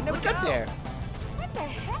slowly. And then we got there. What the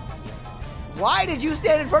heck? Why did you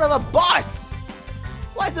stand in front of a bus?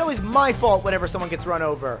 Why is it always my fault whenever someone gets run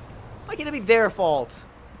over? Why can't it be their fault?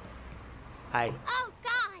 Hi. Oh,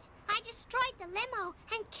 God. I destroyed the limo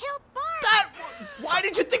and killed Bart. Why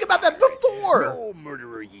did you think about that before? No,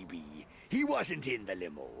 murderer ye be. He wasn't in the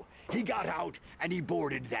limo. He got out and he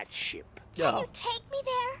boarded that ship. Can you take me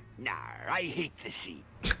there? Nah, I hate the sea.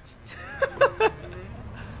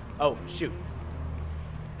 Oh, shoot.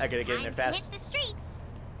 I gotta get in there Time to fast. hit the streets.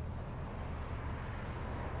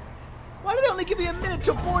 Why do they only give me a minute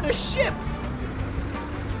to board a ship?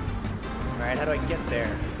 Alright, how do I get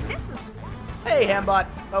there? This is Hey, Hambot.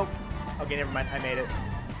 Oh, okay, never mind. I made it.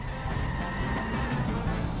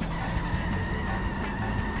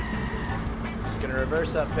 Just gonna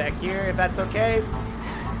reverse up back here, if that's okay.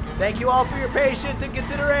 Thank you all for your patience and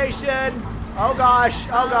consideration. Oh gosh,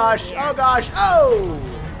 oh gosh, oh gosh, oh!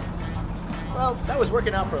 Well, that was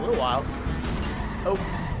working out for a little while. Oh.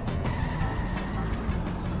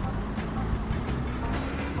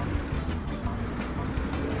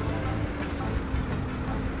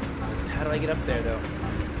 How do I get up there, though?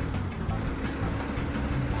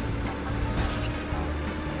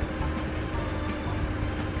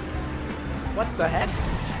 What the heck?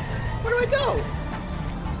 Where do I go?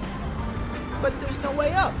 But there's no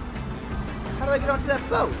way up. How do I get onto that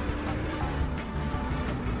boat?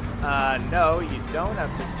 No, you don't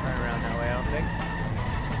have to turn around that way, I don't think.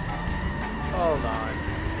 Hold on.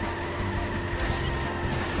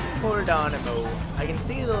 Hold on a mo. I can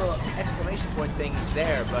see the little exclamation point saying he's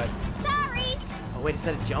there, but... Sorry. Oh, wait, is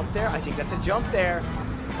that a jump there? I think that's a jump there.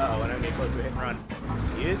 Uh-oh, and I'm getting close to a hit and run.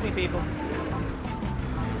 Excuse me, people.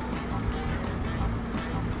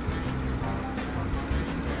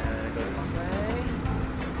 Go this way.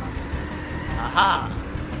 Aha!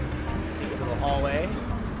 See a little hallway.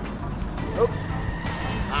 Oh!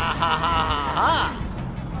 Ah ha ha ha ha!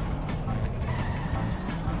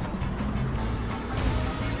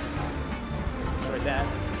 Destroy that.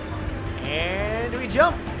 And we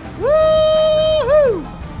jump! Woo-hoo!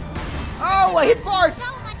 Oh, I hit Bart! So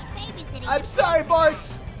much babysitting. I'm sorry,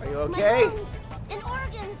 Bart! Are you okay? My bones and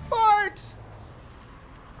organs. Bart!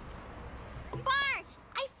 Bart,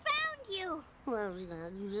 I found you.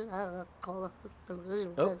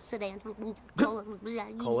 Oh. Sedans.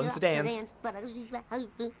 Colon sedans. Bart,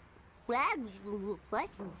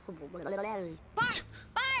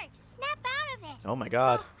 snap out of it. Oh my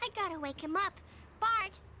god. Oh, I gotta wake him up.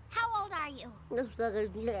 Bart, how old are you? What's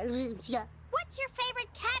your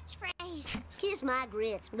favorite catchphrase? Kiss my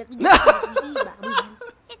grits.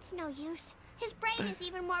 It's no use. His brain is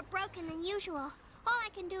even more broken than usual. All I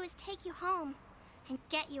can do is take you home and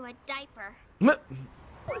get you a diaper.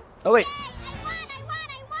 Oh wait, Yay, I won!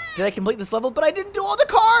 did I complete this level? But I didn't do all the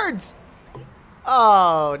cards!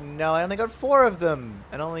 Oh no, I only got 4 of them.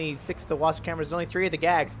 And only 6 of the wasp cameras and only 3 of the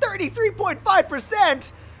gags.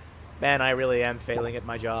 33.5%! Man, I really am failing at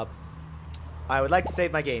my job. I would like to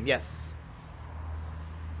save my game, yes.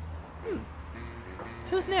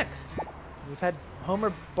 Who's next? We've had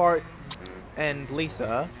Homer, Bart, and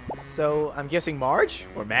Lisa. So I'm guessing Marge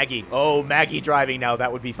or Maggie. Oh, Maggie driving now.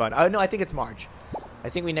 That would be fun. Oh, no, I think it's Marge. I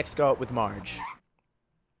think we next go out with Marge.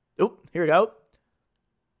 Oh, here we go.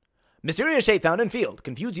 Mysterious shape found in field.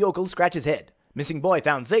 Confused yokel scratches head. Missing boy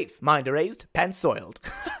found safe. Mind erased. Pants soiled.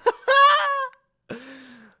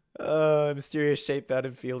 Mysterious shape found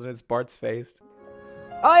in field and it's Bart's face.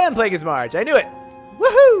 I am playing as Marge. I knew it.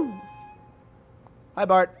 Woohoo! Hi,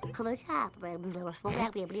 Bart.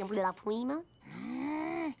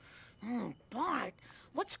 Bart,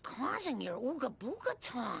 what's causing causing your ooga booga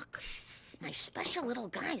talk. My special little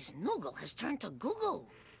guy's noogle has turned to goo-goo.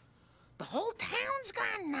 The whole town's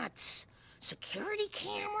gone nuts. Security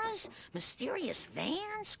cameras, mysterious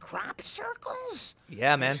vans, crop circles.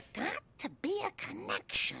 Yeah, man. There's got to be a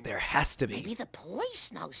connection. There has to be. Maybe the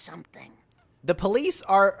police know something. The police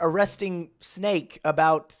are arresting Snake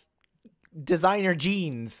about designer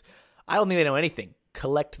jeans. I don't think they know anything.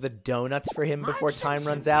 Collect the donuts for him before time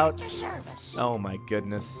runs out. Oh my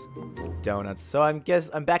goodness. Donuts. So I'm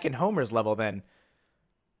back in Homer's level then.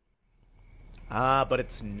 Ah, but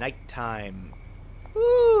it's nighttime.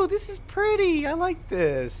 Ooh, this is pretty. I like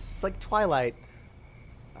this. It's like Twilight.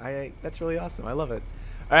 That's really awesome. I love it.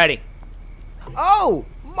 Alrighty. Oh!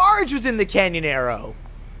 Marge was in the Canyon Arrow.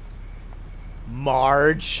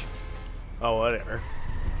 Marge. Oh, whatever.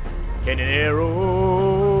 Canyon Arrow.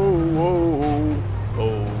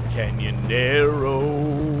 Oh, Canyon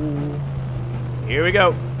Arrow. Here we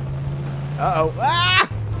go. Uh-oh. Ah!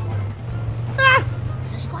 Ah!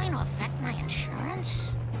 Is this going to affect my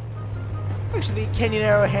insurance? Actually, the Canyon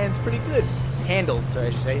Arrow hand's pretty good. Handles, sorry, I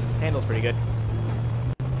should say. Handle's pretty good.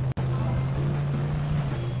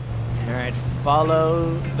 Alright,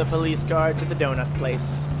 follow the police car to the donut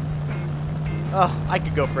place. Oh, I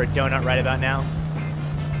could go for a donut right about now.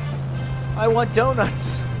 I want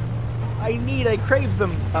donuts. I crave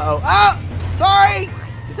them. Uh-oh. Ah! Sorry!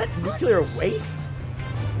 Is that nuclear waste?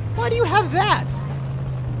 Why do you have that?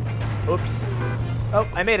 Oops. Oh,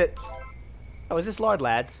 I made it. Oh, is this Lard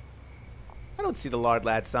Lads? I don't see the Lard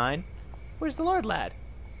Lad sign. Where's the Lard Lad?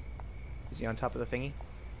 Is he on top of the thingy?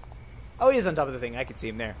 Oh, he is on top of the thing. I can see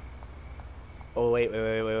him there. Oh,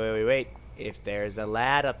 wait. If there's a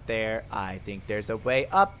lad up there, I think there's a way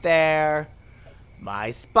up there. My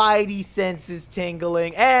spidey sense is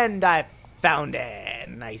tingling, and I found it.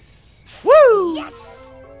 Nice. Woo! Yes!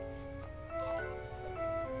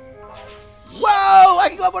 Whoa! I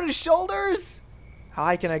can go up on his shoulders? How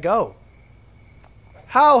high can I go?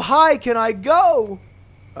 How high can I go?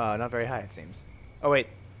 Not very high, it seems. Oh, wait.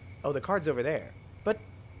 Oh, the card's over there. But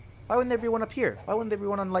why wouldn't there be one up here? Why wouldn't there be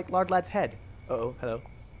one on, like, Lard Lad's head? Uh-oh, hello.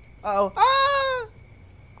 Uh-oh. Ah!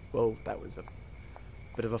 Whoa, that was a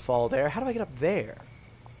bit of a fall there. How do I get up there?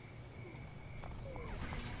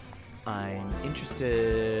 I'm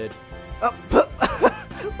interested. Oh,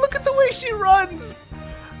 look at the way she runs!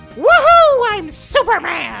 Woohoo! I'm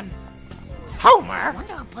Superman! Homer! I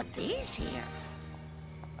wonder who put these here.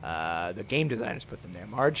 The game designers put them there.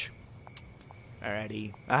 Marge.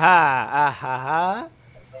 Alrighty. Aha! Aha!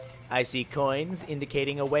 I see coins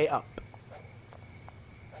indicating a way up.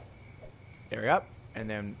 There we go. And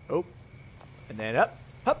then, oh. And then up.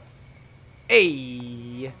 Up.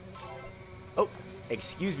 Hey! Oh,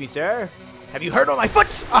 excuse me, sir. Have you heard on my foot?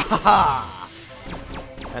 Aha!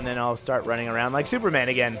 And then I'll start running around like Superman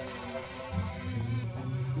again.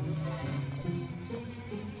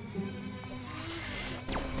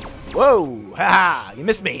 Whoa! Ha! You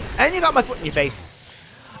missed me. And you got my foot in your face.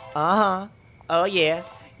 Uh-huh. Oh, yeah.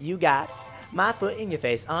 You got my foot in your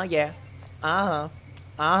face. Oh, yeah. Uh-huh.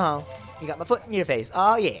 Uh-huh. You got my foot in your face.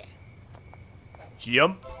 Oh, yeah.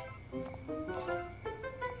 Jump.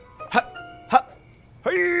 Ha! Ha!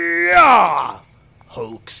 Hi-ya!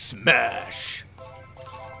 Hulk smash.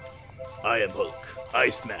 I am Hulk.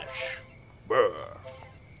 I smash. Brr.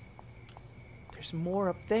 There's more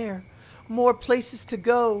up there. More places to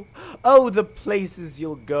go. Oh, the places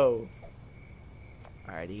you'll go.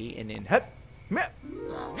 Alrighty, and then hup.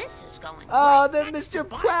 Oh, this is going Oh, right the next to Mr.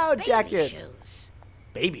 Bart's Plow baby jacket. shoes.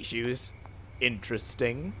 Baby shoes.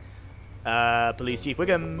 Interesting. Police Chief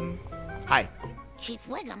Wiggum. Hi. Chief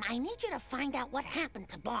Wiggum, I need you to find out what happened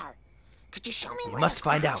to Bart. Could you show me where must the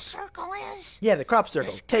find crop out. circle is? Yeah, the crop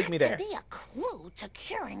circle. There's Take got me there. to be a clue to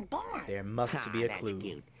curing Bart. There must be a That's clue.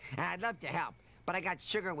 cute. I'd love to help, but I got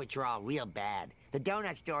sugar withdrawal real bad. The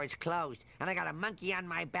donut store is closed, and I got a monkey on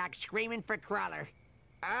my back screaming for Cruller.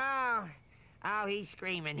 Oh, he's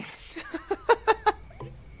screaming.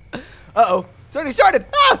 Uh-oh. It's already started.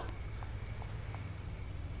 Ah!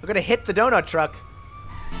 We're gonna hit the donut truck.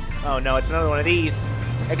 Oh, no, it's another one of these.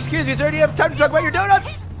 Excuse me, sir, do you have time to talk about your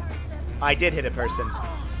donuts? I did hit a person.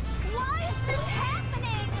 Why is this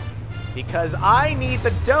happening? Because I need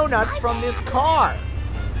the donuts from this car.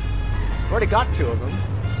 Already got 2 of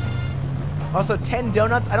them. Also, 10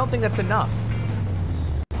 donuts? I don't think that's enough.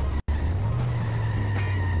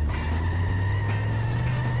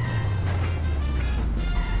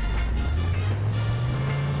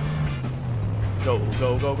 Go,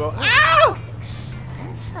 go, go, go. Ow!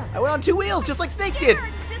 I went on 2 wheels just like Snake did.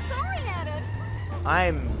 Disoriented.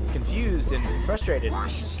 I'm confused and frustrated.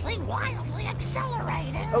 Cautiously, wildly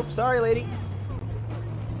accelerating. Oh, sorry, lady.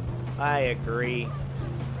 I agree.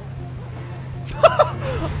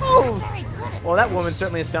 Oh! Well, that woman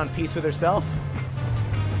certainly has found peace with herself.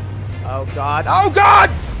 Oh, God. Oh, God!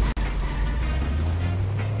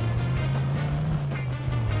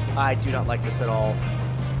 I do not like this at all.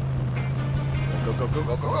 Go, go, go,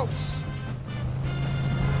 go, go, go!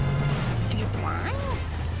 Are you blind?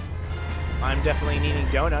 I'm definitely needing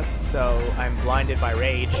donuts, so I'm blinded by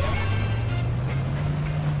rage.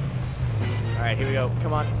 Alright, here we go.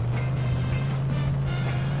 Come on.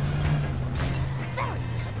 Very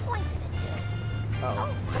disappointed in you.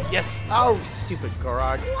 Oh. Yes! Oh, stupid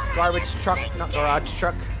garbage truck, not garage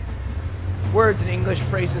truck. Words and English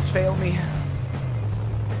phrases fail me.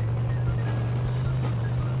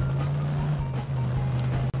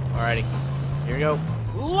 Alrighty. Here we go.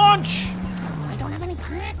 Launch! I don't have any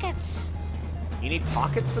pockets. You need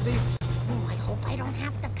pockets for these? Oh, I hope I don't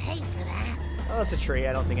have to pay for that. Oh, that's a tree.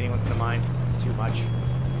 I don't think anyone's gonna mind too much.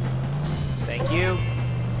 Thank you.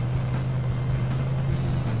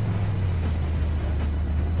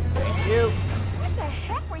 Thank you. What the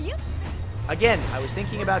heck were you Again, I was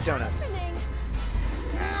thinking about donuts. doing?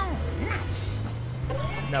 No, nuts.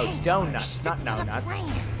 No, Hey, donuts, stick not to no the nuts.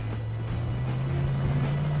 plan.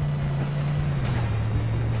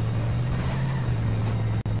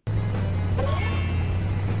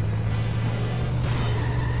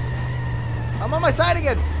 I'm on my side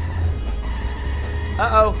again.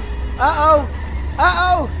 Uh-oh. Uh-oh.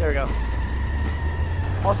 Uh-oh. There we go.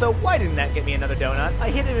 Also, why didn't that get me another donut? I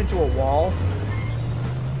hit it into a wall.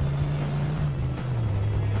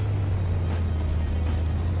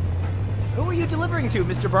 Who are you delivering to,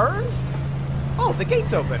 Mr. Burns? Oh, the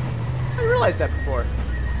gate's open. I realized that before.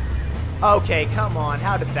 Okay, come on.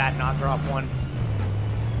 How did that not drop one?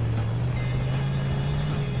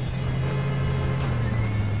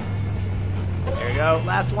 There we go.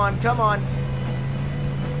 Last one. Come on.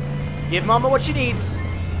 Give Mama what she needs.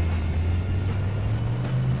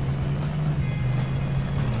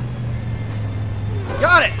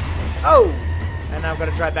 Got it! Oh! And now I'm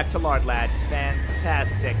gonna drive back to Lard Lads.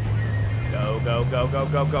 Fantastic. Go, go, go, go,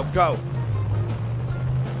 go, go, go.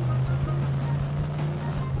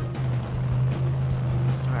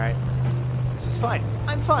 Alright. This is fine.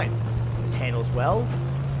 I'm fine. This handles well.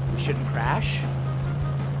 We shouldn't crash.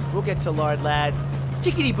 We'll get to Lard Lads.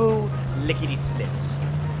 Chickity-boo, lickety-split.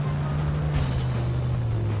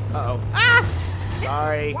 Uh-oh. Ah!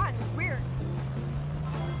 Sorry. One weird.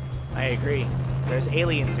 I agree. There's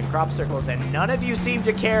aliens in crop circles, and none of you seem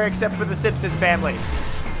to care except for the Simpsons family.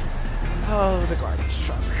 Oh, the garbage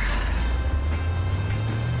truck.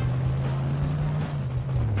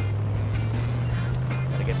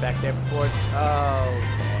 Gotta get back there before...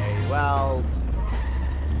 Okay, well...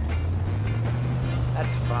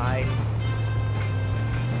 That's fine.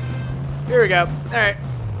 Here we go. Alright.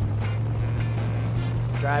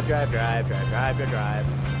 Drive, drive, drive, drive, drive, drive, drive.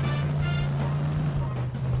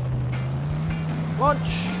 Launch!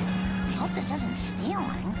 I hope this isn't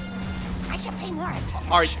stealing. I should pay more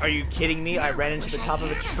attention. Are you kidding me? I ran into the top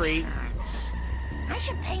of a tree. I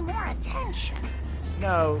should pay more attention.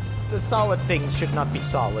 No, the solid things should not be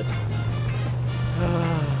solid.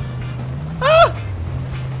 Ah!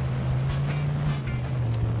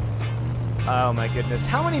 Oh my goodness.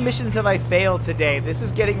 How many missions have I failed today? This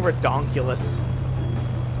is getting redonkulous.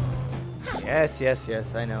 Yes, yes,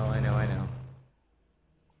 yes. I know, I know, I know.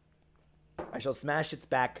 I shall smash its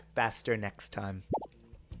back faster next time.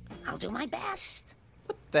 I'll do my best.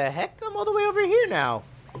 What the heck? I'm all the way over here now.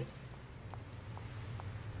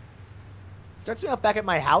 Starts me off back at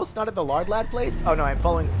my house, not at the Lard Lad place? Oh no, I'm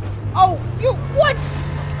following... Oh, you... What?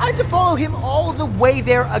 I have to follow him all the way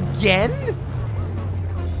there again?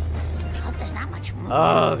 I hope there's not much more.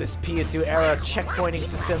 Oh, this PS2 era checkpointing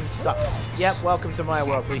system sucks. Yep, welcome to my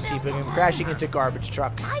world, please Chief. I'm crashing into garbage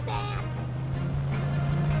trucks. My bad.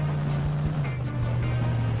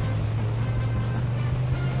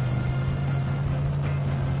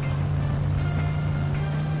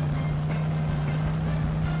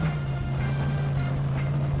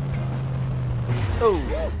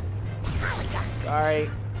 Oh. Sorry.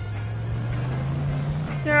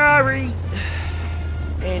 Sorry.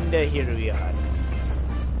 And here we are.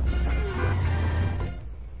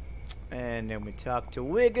 And then we talk to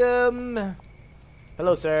Wiggum.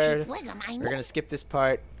 Hello, sir. Chief Wiggum, I know. We're gonna skip this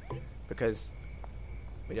part because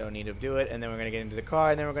we don't need to do it, and then we're gonna get into the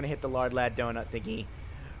car, and then we're gonna hit the Lard Lad donut thingy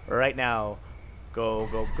right now. Go,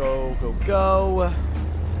 go, go, go, go.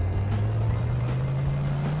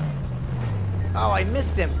 Oh, I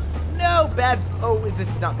missed him. No, bad. Oh, this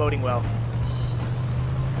is not boding well.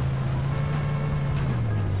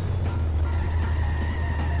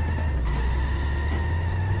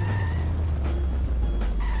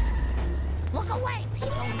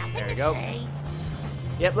 we go. say.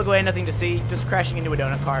 Yep, look away, nothing to see. Just crashing into a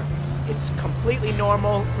donut car. It's completely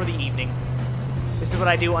normal for the evening. This is what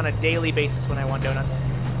I do on a daily basis when I want donuts.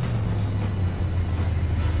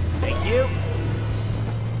 Thank you.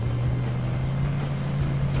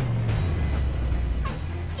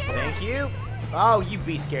 Thank you. Oh, you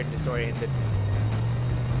be scared and disoriented.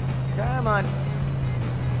 Come on.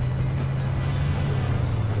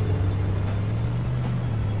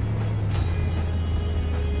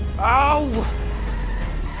 Oh!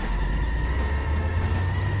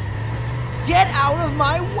 Get out of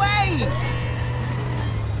my way!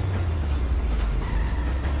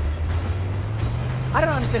 I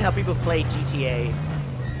don't understand how people play GTA.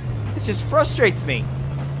 This just frustrates me.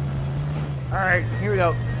 Alright, here we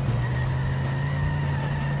go.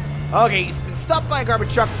 Okay, he's been stopped by a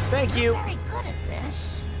garbage truck. Thank you. Very good at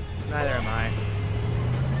this. Neither am I.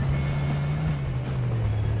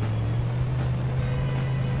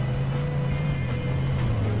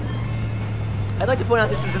 I'd like to point out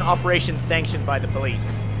this is an operation sanctioned by the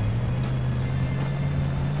police.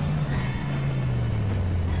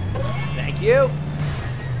 Thank you.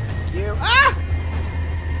 Thank you. Ah!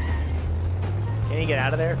 Can he get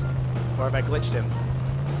out of there? Or have I glitched him?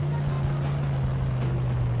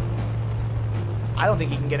 I don't think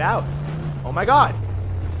he can get out. Oh my god.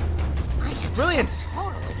 I feel Brilliant.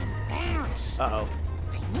 totally embarrassed. Uh-oh.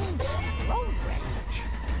 I need some road rage.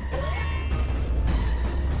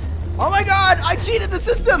 Oh my god! I cheated the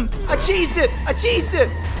system! I cheesed it! I cheesed it!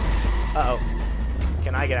 Uh-oh.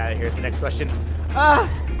 Can I get out of here is the next question. Ah!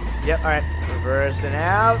 Yep, alright. Reversing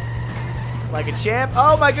out. Like a champ.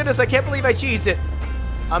 Oh my goodness, I can't believe I cheesed it.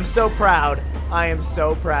 I'm so proud. I am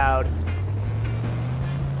so proud.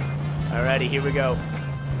 Alrighty, here we go.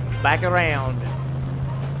 Back around.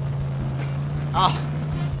 Ah!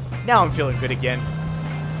 Now I'm feeling good again.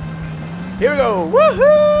 Here we go!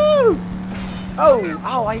 Woohoo!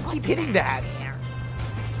 Oh, I keep hitting that.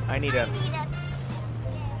 I need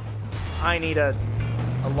a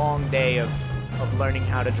long day of learning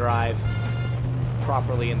how to drive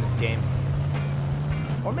properly in this game.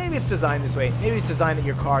 Or maybe it's designed this way. Maybe it's designed that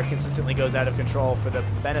your car consistently goes out of control for the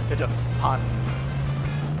benefit of fun.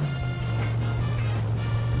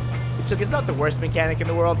 Which, look, it's not the worst mechanic in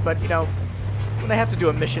the world, but, you know, when I have to do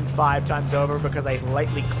a mission 5 times over because I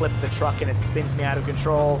lightly clip the truck and it spins me out of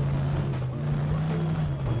control.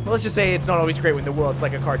 Well, let's just say it's not always great when the world's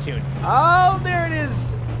like a cartoon. Oh, there it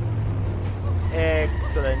is!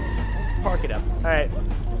 Excellent. Park it up. Alright.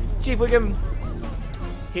 Chief Wiggum,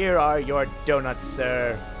 here are your donuts,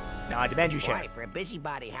 sir. Now I demand you share. Boy, for a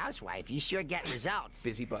busybody housewife, you sure get results.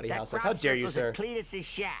 Busybody That housewife. crowd How dare you, circle's sir? at Cletus's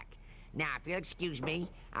shack. Now, if you'll excuse me,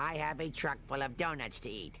 I have a truck full of donuts to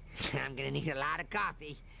eat. I'm gonna need a lot of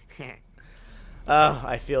coffee. Oh,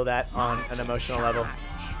 I feel that on an emotional level.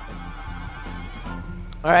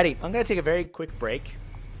 Alrighty, I'm gonna take a very quick break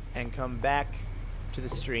and come back to the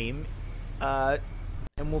stream.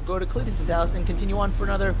 And we'll go to Cletus's house and continue on for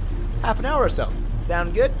another half an hour or so.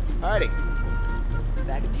 Sound good? Alrighty.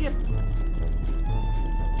 Back in jiff.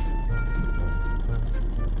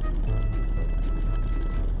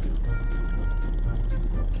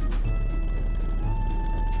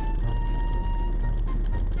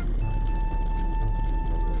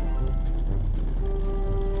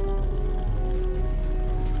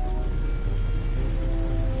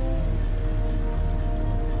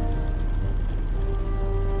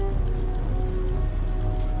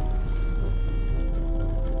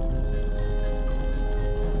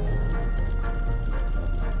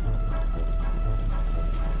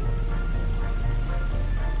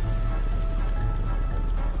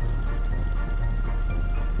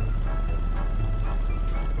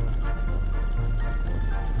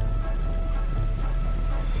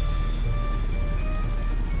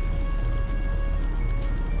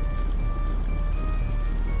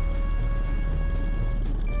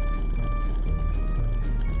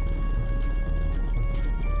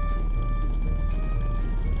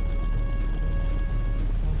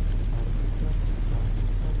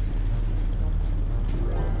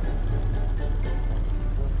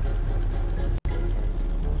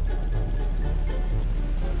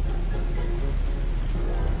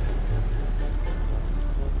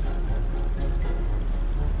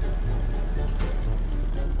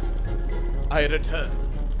 I return.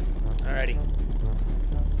 Alrighty.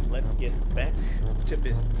 Let's get back to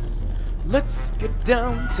business. Let's get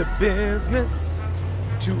down to business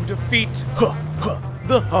to defeat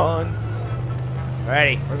the Hunt.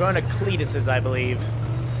 Alrighty, we're going to Cletus's, I believe.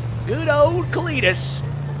 Good old Cletus.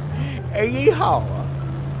 Yeehaw.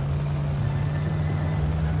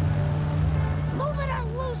 Move it or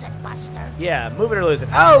lose it, Buster. Yeah, move it or lose it.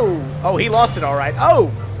 Oh! Oh, he lost it all right. Oh!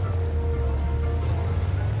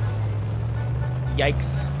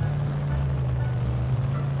 Yikes.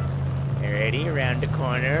 Alrighty, around the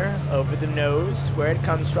corner, over the nose. Where it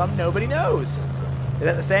comes from, nobody knows. Is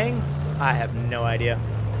that the saying? I have no idea.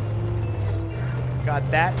 Got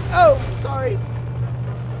that. Oh, sorry.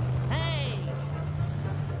 Hey!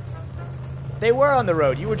 They were on the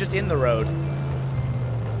road. You were just in the road.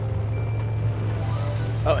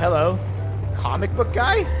 Oh, hello. Comic book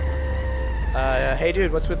guy? Hey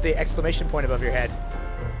dude, what's with the exclamation point above your head?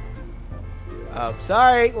 Oh,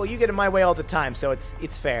 sorry. Well, you get in my way all the time, so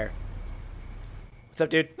it's fair. What's up,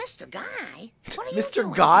 dude? Mr. Guy? What are you Mr.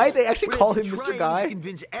 doing Guy? here? They actually call him I'm Mr. trying Guy? to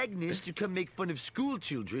convince Agnes to come make fun of school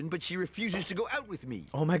children, but she refuses to go out with me.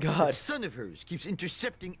 Oh my That god. son of hers keeps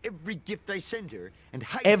intercepting every gift I send her and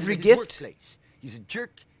hides Every them at his gift? workplace. He's a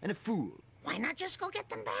jerk and a fool. Why not just go get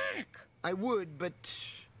them back? I would, but...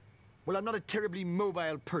 well, I'm not a terribly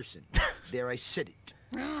mobile person. There, I said it.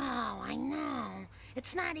 Oh, I know.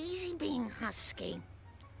 It's not easy being husky.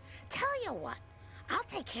 Tell you what, I'll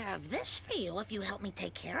take care of this for you if you help me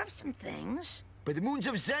take care of some things. By the moons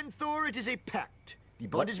of Xanthor, it is a pact. The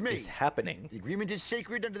bond What is made. is happening? The agreement is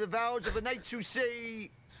sacred under the vows of the knights who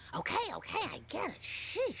say... Okay, I get it.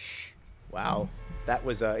 Sheesh. Wow. That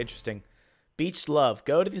was interesting. Beach Love.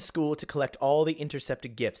 Go to the school to collect all the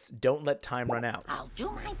intercepted gifts. Don't let time run out. I'll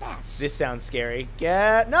do my best. This sounds scary.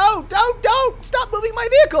 No! Don't! Stop moving my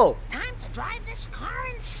vehicle! Time to drive this car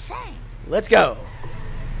insane. Let's go.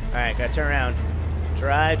 Alright, gotta turn around.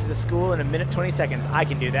 Drive to the school in a minute 20 seconds. I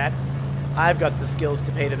can do that. I've got the skills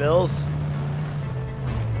to pay the bills.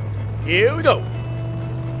 Here we go.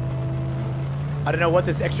 I don't know what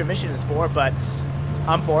this extra mission is for, but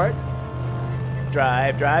I'm for it.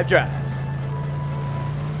 Drive.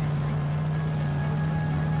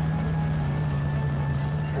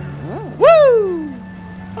 Woo!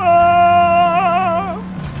 Ah!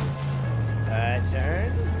 I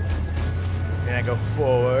turn. Then I go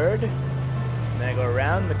forward. Then I go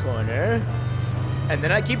around the corner. And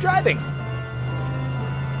then I keep driving.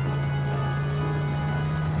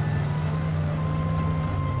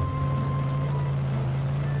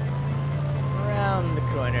 Around the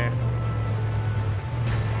corner.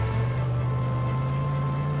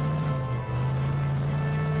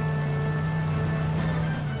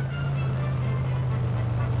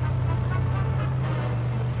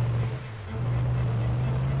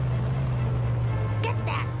 Get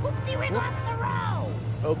back. Whoop-de-wig off the road.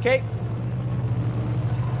 Okay.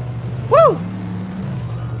 Woo!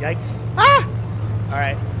 Yikes. Ah!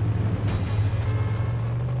 Alright.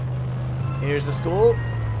 Here's the school.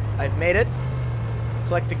 I've made it.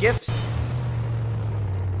 Collect the gifts.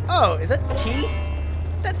 Oh, is that teeth?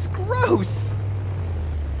 That's gross.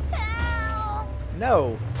 Help!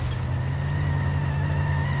 No.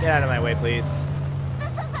 Get out of my way, please. This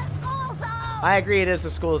is a school zone. I agree it is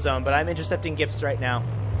a school zone, but I'm intercepting gifts right now.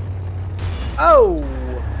 Oh!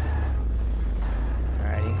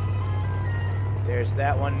 Alrighty. There's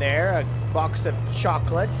that one there. A box of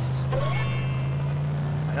chocolates.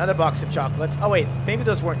 Another box of chocolates. Oh, wait. Maybe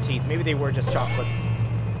those weren't teeth. Maybe they were just chocolates.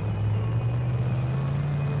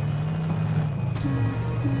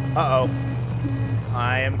 Uh-oh.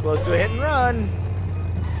 I am close to a hit and run.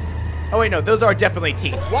 Oh, wait, no. Those are definitely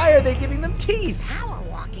teeth. Why are they giving them teeth? Power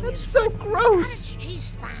walking That's is so good for gross. cottage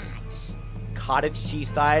cheese thighs. Cottage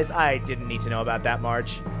cheese thighs? I didn't need to know about that,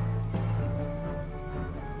 Marge.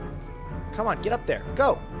 Come on, get up there.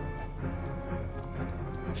 Go.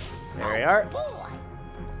 There we are. Boy.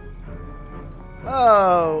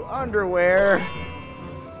 Oh, underwear.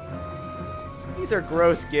 These are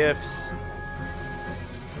gross gifts.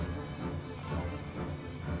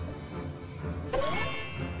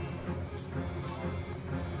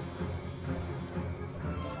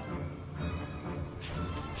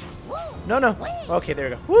 No, no. Okay, there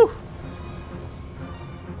we go. Woo.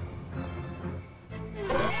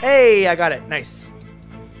 Hey, I got it. Nice.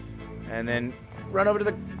 And then run over to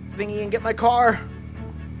the thingy and get my car.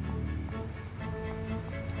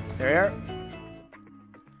 There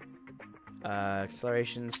we are.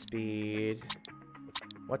 Acceleration, speed.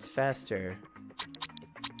 What's faster?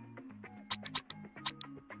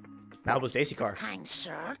 Malibu Stacy car. Kind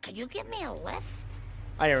sir, could you give me a lift?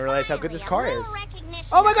 I didn't realize how good this car Finally, a is. little recognition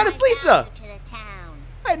Oh my of God, it's Lisa! value to the town.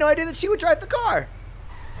 I had no idea that she would drive the car.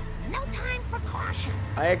 No time for caution.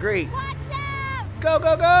 I agree. Watch out! Go,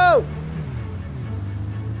 go, go!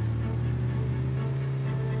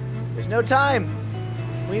 There's no time.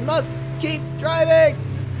 We must keep driving.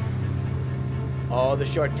 All the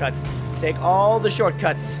shortcuts. Take all the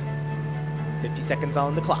shortcuts. 50 seconds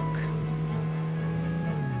on the clock.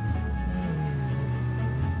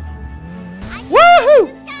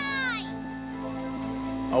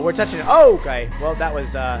 Oh, we're touching it. Oh, okay. Well, that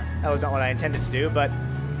was not what I intended to do, but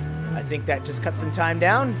I think that just cut some time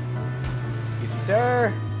down. Excuse me,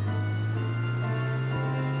 sir.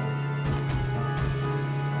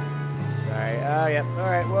 Sorry. Oh, yep. All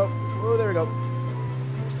right. Well, oh, there we go.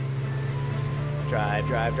 Drive,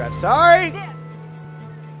 drive, drive. Sorry.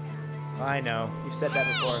 I know. You've said that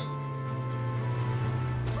before.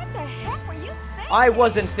 What the heck were you thinking? I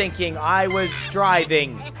wasn't thinking. I was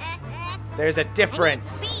driving. There's a difference.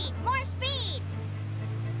 Speed, more speed.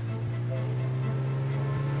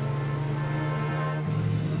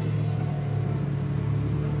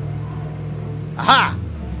 Aha!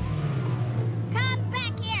 Come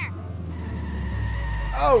back here.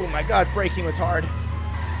 Oh my god, braking was hard.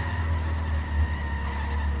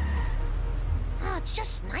 Oh, it's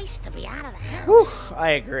just nice to be out of the house. Whew,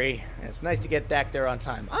 I agree. And it's nice to get back there on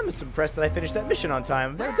time. I'm just impressed that I finished that mission on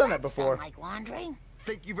time. I've never done that That's before. not like laundry.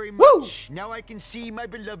 Thank you very Woo! much. Now I can see my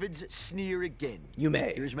beloveds sneer again. You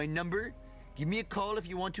may. Here's my number. Give me a call if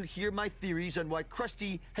you want to hear my theories on why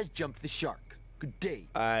Krusty has jumped the shark. Good day.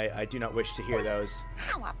 I do not wish to hear those.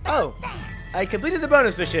 How about Oh, that? I completed the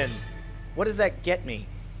bonus mission. What does that get me?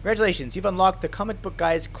 Congratulations, you've unlocked the Comic Book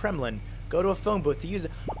Guy's Kremlin. Go to a phone booth to use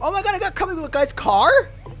it. Oh my god, I got Comic Book Guy's car?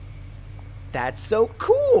 That's so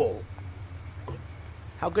cool.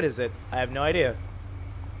 How good is it? I have no idea.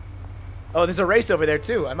 Oh, there's a race over there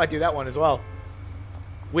too. I might do that one as well.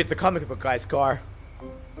 With the Comic Book Guy's car.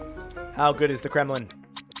 How good is the Kremlin?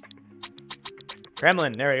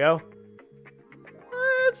 Kremlin, there we go.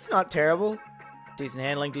 It's not terrible. Decent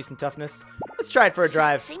handling, decent toughness. Let's try it for a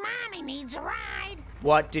drive. See, Mommy needs a ride.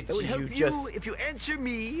 What did It would you help just... you if you answer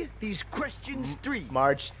me these questions 3.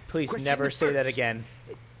 Marge, please Question never the say that first. again.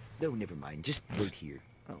 No, never mind. Just wait here.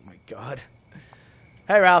 Oh my god.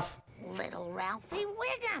 Hey, Ralph. Little Ralphie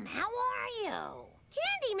Wiggum, how are you?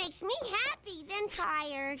 Candy makes me happy, then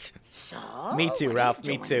tired. So, Me too, what are Ralph,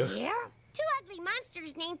 you me doing too. Here? 2 ugly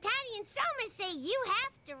monsters named Patty and Selma say you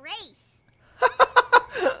have to race.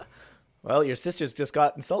 Well, your sisters just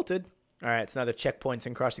got insulted. All right, it's another checkpoints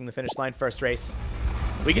and crossing the finish line first race.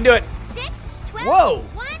 We can do it. 6, 12, Whoa!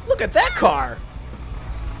 1, Look at that car.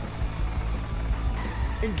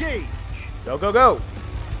 Engage. Go, go, go.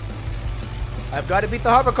 I've got to beat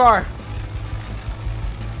the Harbor car.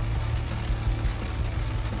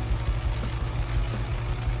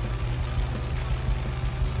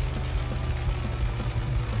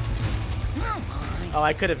 Oh,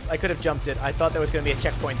 I could have jumped it. I thought there was going to be a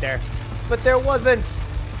checkpoint there, but there wasn't.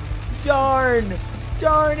 Darn!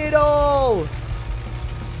 Darn it all!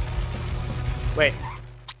 Wait,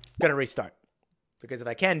 gonna restart, because if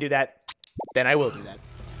I can do that, then I will do that.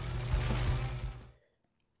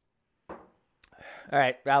 All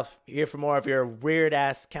right, Ralph, here for more of your weird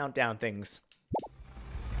ass countdown things.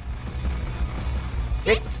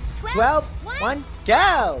 6, 12, 1,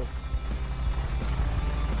 go!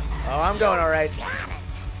 Oh, I'm going all right. Got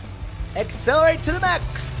it. Accelerate to the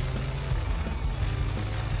max.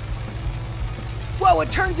 Whoa,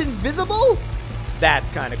 it turns invisible? That's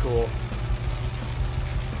kind of cool.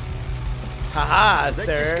 Haha, That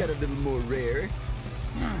sir. just got a little more rare.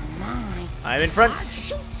 Oh, my. I'm in front. Bart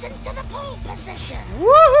shoots into the pole position.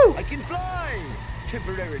 Woohoo! I can fly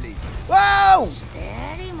temporarily. Whoa!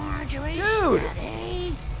 Steady, Marjorie. Dude.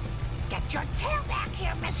 Steady. Get your tail back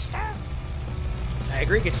here, mister. I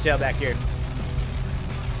agree, get your tail back here.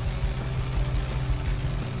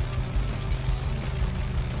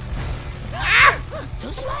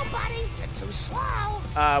 Too slow, buddy. You're too slow.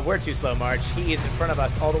 We're too slow, Marge. He is in front of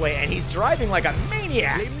us all the way, and he's driving like a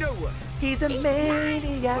maniac. Blame Noah. He's a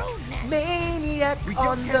maniac, rudeness. maniac We don't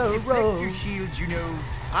on have the reflector road. shields, you know.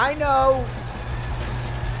 I know.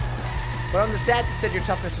 But on the stats, it said your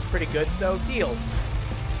toughness was pretty good, so deal.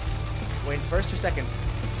 Win first or second?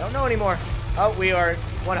 Don't know anymore. Oh, we are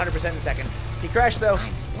 100% in second. He crashed, though.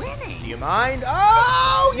 I'm winning. Do you mind?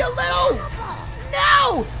 Oh, you little!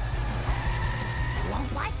 No! You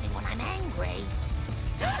won't like me when I'm angry.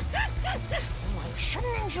 Oh, I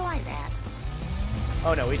shouldn't enjoy that.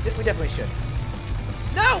 Oh, no, we definitely should.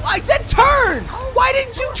 No, I said turn! Why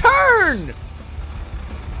didn't you turn?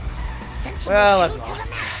 Since you Well, I've shoot to the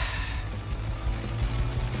lost. max.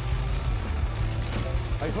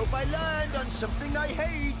 I hope I land on something I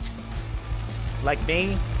hate. Like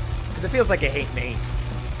me? Because it feels like it hate me.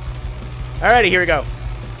 Alrighty, here we go.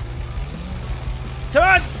 Come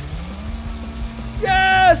on!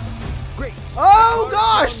 Yes! Great. Oh, The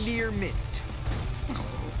car's gosh! now near mint.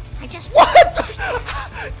 I just... What?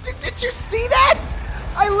 Did you see that?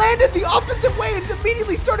 I landed the opposite way and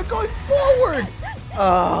immediately started going forwards.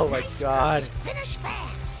 Oh my Nice god. guys Finish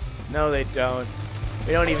fast. No, they don't.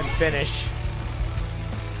 We don't even finish.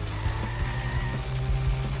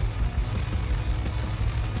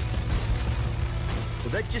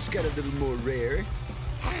 that just got a little more rare.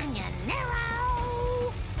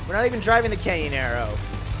 Canyonero! We're not even driving the Canyon Arrow.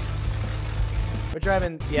 We're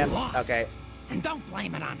driving, yeah, You lost. okay. And don't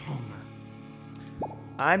blame it on Homer.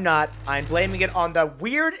 I'm not. I'm blaming it on the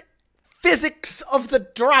weird physics of the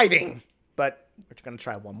driving. But we're going to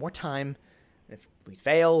try one more time. If we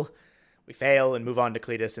fail and move on to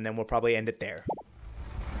Cletus, and then we'll probably end it there.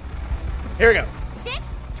 Here we go. 6,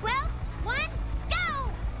 12, 1,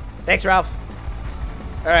 go! Thanks, Ralph.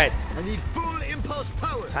 All right, I need full impulse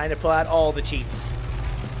power. time to pull out all the cheats.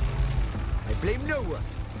 I blame no one.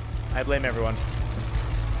 I blame everyone.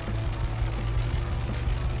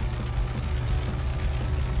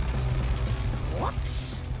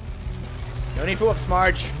 Whoops. No need for whoops,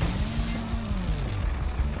 Marge.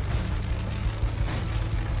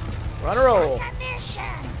 We're on a roll.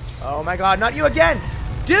 Conditions. Oh my god, not you again!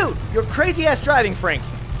 Dude, you're crazy ass driving, Frank.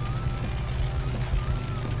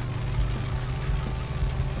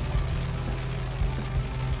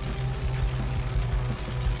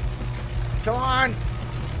 Come on!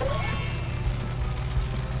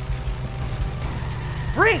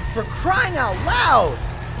 Frank, for crying out loud!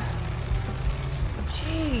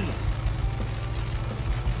 Jeez.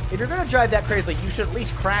 If you're gonna drive that crazily, you should at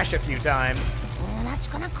least crash a few times. Oh, that's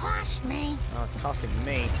gonna cost me. Oh, it's costing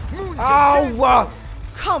me. Moon's Oh,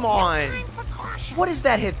 come on! Time for caution. What is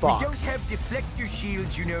that We hitbox? don't have deflector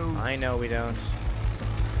shields, you know. I know we don't.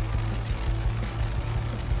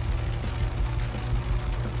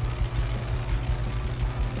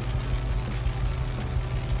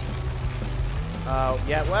 Oh,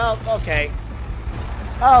 yeah, well, okay.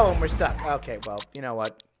 Oh, and we're stuck. Okay, well, you know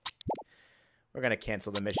what? We're gonna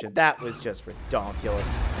cancel the mission. That was just ridiculous.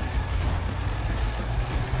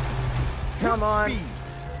 Come on.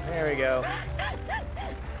 There we go.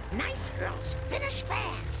 Nice girls finish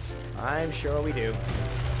fast. I'm sure we do.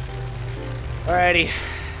 Alrighty.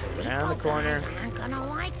 Around the Repo corner. guys aren't gonna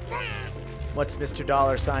like that. What's Mr.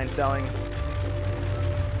 Dollar Sign selling?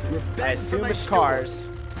 We're I back for assume my it's store. cars.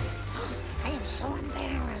 I am so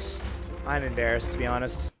embarrassed. I'm embarrassed, to be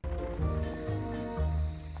honest.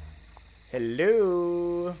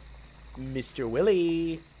 Hello, Mr.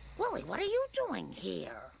 Willie. Willie, what are you doing here?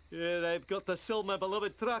 Yeah, I've got to sell my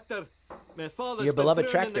beloved tractor. My father's Your been beloved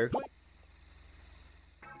thrown in the tractor?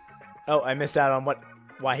 Oh, I missed out on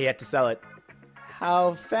why he had to sell it.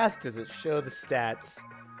 How fast does it show the stats?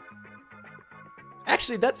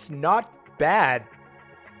 Actually, that's not bad.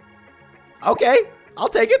 Okay, I'll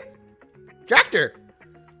take it. Tractor.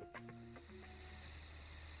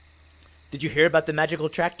 Did you hear about the magical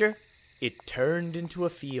tractor? It turned into a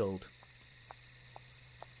field.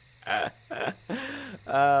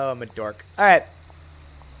 Oh, I'm a dork. All right.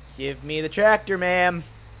 Give me the tractor, ma'am.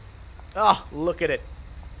 Oh, look at it.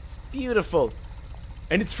 It's beautiful.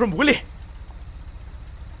 And it's from Willie.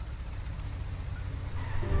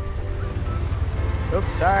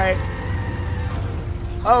 Oops, sorry.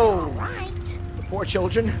 Oh, Right. the poor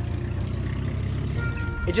children.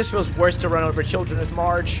 It just feels worse to run over children as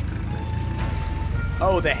Marge.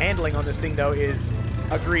 Oh, the handling on this thing, though, is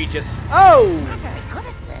egregious. Oh! Not very good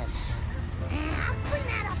at this. I'll clean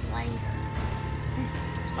that up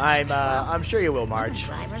later. I'm sure you will, Marge.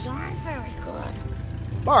 Drivers aren't very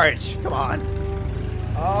good. Marge, come on.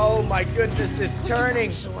 Oh my goodness, this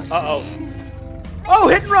turning. Uh-oh. Oh,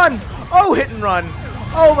 hit and run! Oh, hit and run!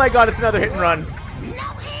 Oh my god, it's another hit and run. No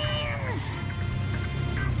hands!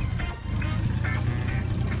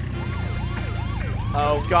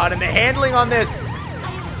 Oh god, and the handling on this.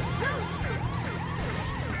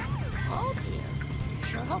 Oh dear.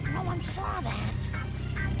 Sure hope no one saw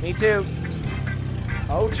that. Me too.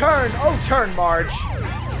 Oh, turn, Marge.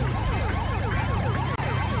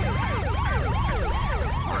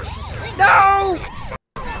 Cautiously. No!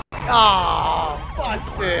 Oh,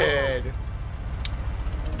 busted.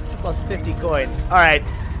 Just lost 50 coins. Alright,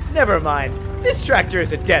 never mind. This tractor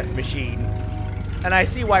is a death machine. And I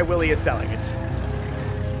see why Willie is selling it.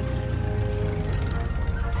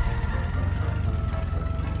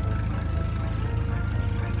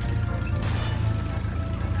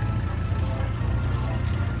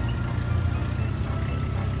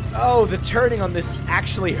 Oh, the turning on this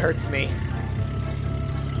actually hurts me.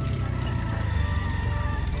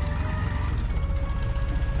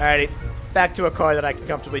 Alrighty, back to a car that I can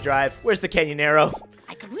comfortably drive. Where's the Canyon Arrow?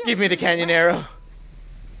 I could really Give me the use Canyon that. Arrow.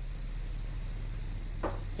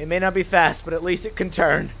 It may not be fast, but at least it can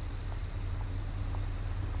turn.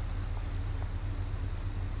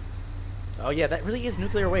 Oh yeah, that really is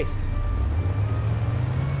nuclear waste.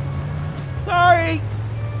 Sorry!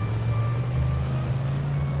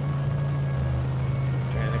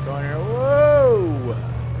 Turn the corner. Whoa!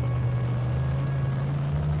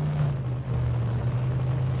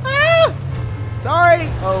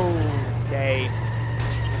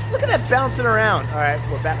 Look at that bouncing around. All right,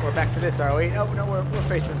 we're back to this, are we? Oh no, we're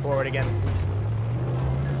facing forward again.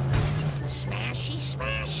 Smashy,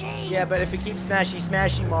 smashy. Yeah, but if we keep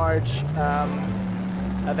smashy, Marge,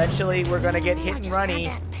 eventually we're gonna get hit and runny. I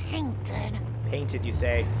just had that painted. Painted, you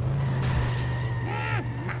say? Ah,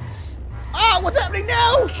 nuts. Oh, what's happening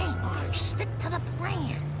now? Okay, Marge, stick to the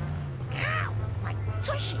plan. Ow, my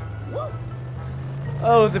tushy. Woof.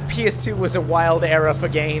 Oh, the PS2 was a wild era for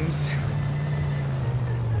games.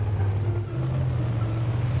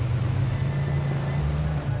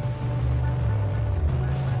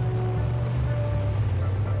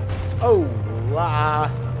 Oh,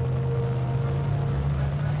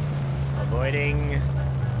 avoiding,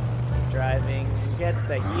 driving, get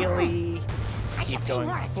the Healy, keep going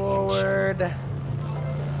forward.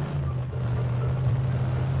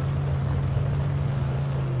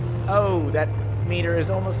 Oh, that meter is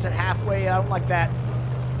almost at halfway. I don't like that.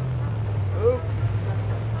 Oop.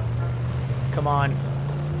 Come on,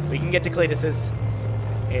 we can get to Cletus's.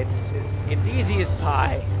 It's easy as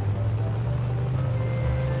pie.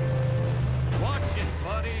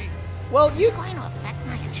 Well, Is this going to affect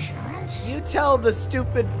my insurance? You tell the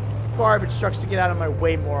stupid garbage trucks to get out of my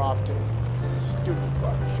way more often. Stupid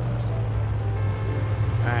garbage trucks.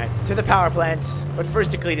 Alright, to the power plant. But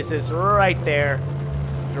first to Cletus's, right there.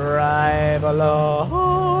 Drive along.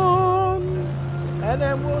 And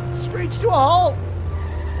then we'll screech to a halt.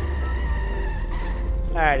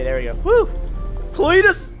 Alrighty, there we go. Woo!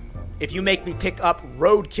 Cletus! If you make me pick up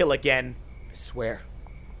roadkill again, I swear.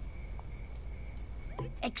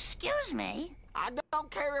 Excuse me? I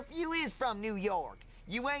don't care if you is from New York.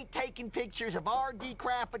 You ain't taking pictures of our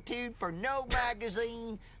decrepitude for no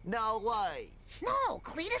magazine. No way. No,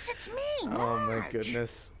 Cletus, it's me, Marge. Oh my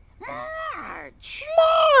goodness. Marge.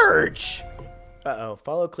 Marge! Uh-oh.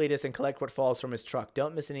 Follow Cletus and collect what falls from his truck.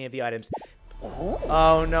 Don't miss any of the items.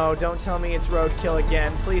 Oh no, don't tell me it's roadkill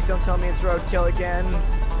again. Please don't tell me it's roadkill again.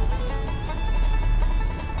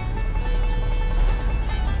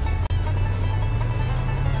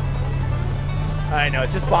 I know,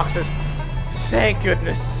 it's just boxes. Thank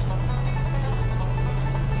goodness.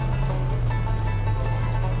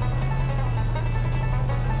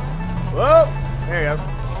 Whoa! There you go.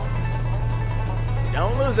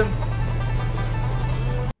 Don't lose him.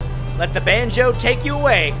 Let the banjo take you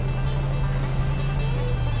away.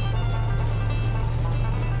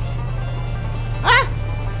 Ah!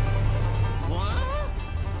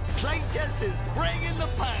 Cletus is bringing the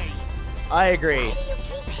pain. I agree. Why do you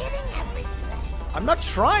keep hitting everything? I'm not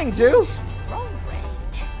trying to. Some road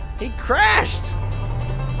rage. He crashed.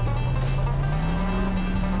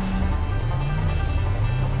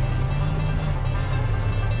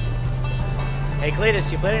 Hey,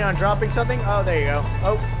 Cletus, you planning on dropping something? Oh, there you go.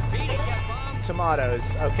 Oh,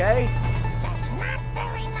 tomatoes. Okay. That's not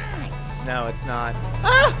very nice. No, it's not.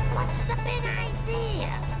 Ah! What's the big idea?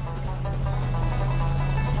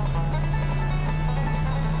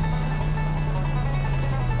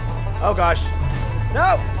 Oh gosh.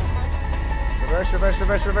 No! Reverse, reverse,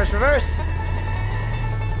 reverse, reverse, reverse.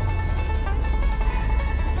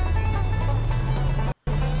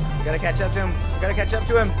 We gotta catch up to him. We gotta catch up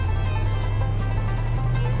to him.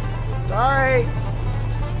 Sorry.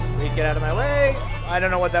 Please get out of my way. I don't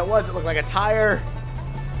know what that was. It looked like a tire.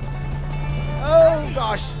 Oh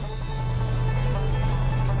gosh.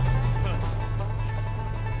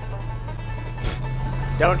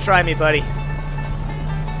 Don't try me, buddy.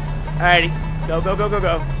 Alrighty. Go, go, go, go,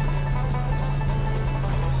 go.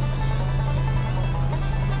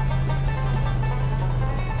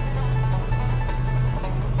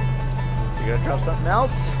 So you're gonna drop something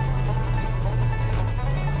else?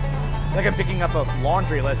 I think I'm picking up a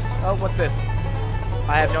laundry list. Oh, what's this?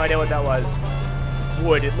 I have no idea what that was.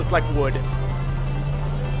 Wood. It looked like wood.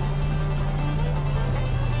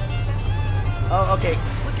 Oh, okay.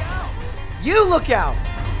 Look out! You look out!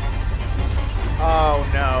 Oh,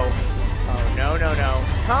 no. Oh, no, no, no.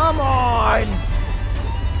 Come on!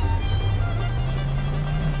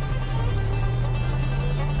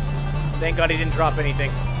 Thank God he didn't drop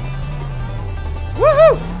anything.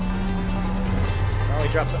 Woohoo! Oh, he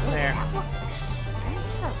dropped something there. That looks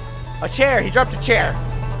expensive. A chair! He dropped a chair!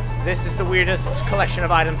 This is the weirdest collection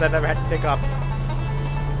of items I've ever had to pick up.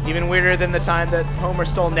 Even weirder than the time that Homer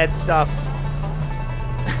stole Ned's stuff.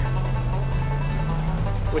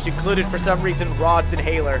 Which included, for some reason, Rod's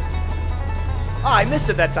inhaler. Ah, I missed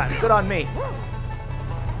it that time. Good on me.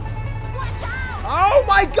 Oh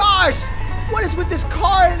my gosh! What is with this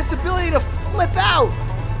car and its ability to flip out?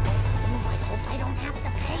 Oh, I hope I don't have to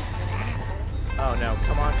pay for that. Oh no,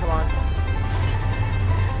 come on, come on.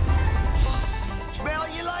 Smell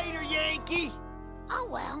you later, Yankee. Oh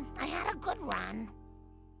well, I had a good run.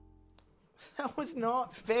 That was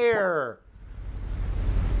not fair.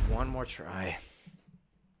 One more try.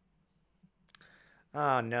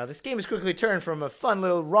 Oh no, this game has quickly turned from a fun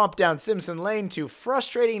little romp down Simpson Lane to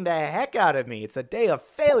frustrating the heck out of me. It's a day of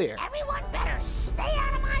failure. Everyone better stay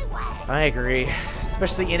out of my way. I agree,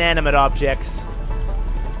 especially inanimate objects.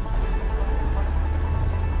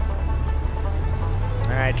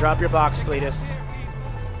 Alright, drop your box, Cletus.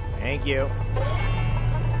 Thank you.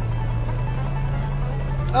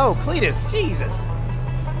 Oh, Cletus, Jesus.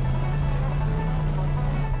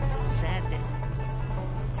 Send it.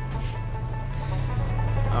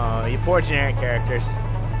 Oh, you poor generic characters.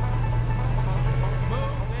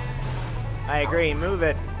 I agree, move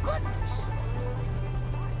it. Goodness.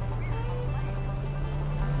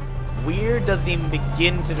 Weird doesn't even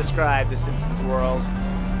begin to describe the Simpsons world.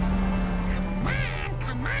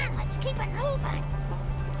 Come on, let's keep it moving.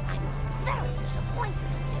 I'm very disappointed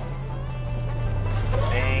in you.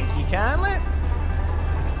 Thank you kindly.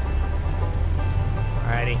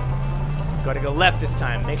 Alrighty. Gotta go left this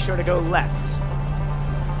time. Make sure to go left.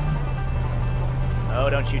 Oh,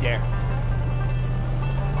 don't you dare.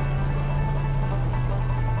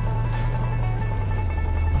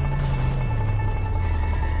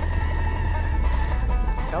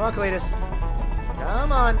 Come on, Cletus.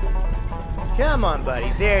 Come on. Come on, buddy.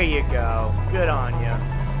 There you go. Good on you.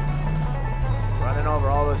 Running over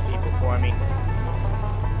all those people for me.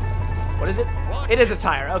 What is it? It is a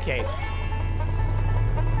tire. Okay.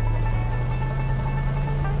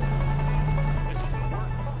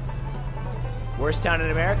 Worst town in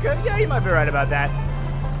America? Yeah, you might be right about that.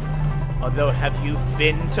 Although, have you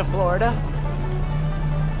been to Florida?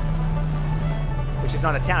 Which is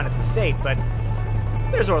not a town, it's a state, but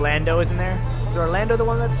there's Orlando, isn't there? Is Orlando the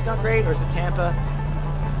one that's not great, or is it Tampa?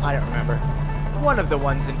 I don't remember. One of the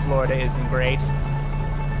ones in Florida isn't great.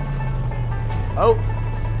 Oh,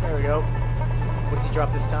 there we go. What does he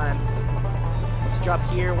drop this time? What's he drop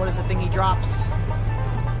here? What is the thing he drops?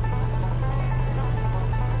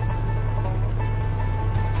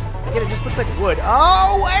 Again, it just looks like wood.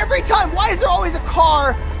 Oh, every time! Why is there always a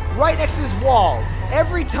car right next to this wall?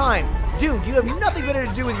 Every time. Dude, you have nothing better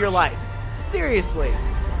to do with your life. Seriously.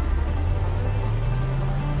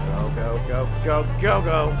 Go, go, go, go, go,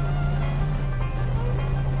 go.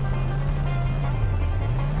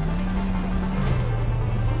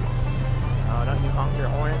 Oh, don't you honk your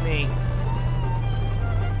horn at me.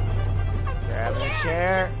 Grabbing a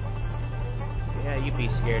chair. Yeah, you'd be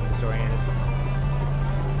scared and disoriented.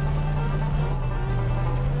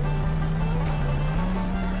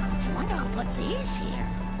 I wonder who put these here.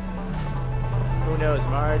 Who knows,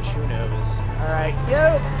 Marge? Who knows? Alright,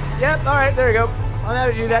 yep, alright, there you go. I'll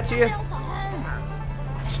never do that to you. Send the mail to Homer.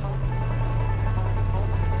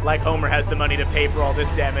 Like Homer has the money to pay for all this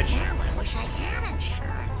damage. Now I wish I had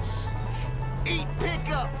insurance. Eat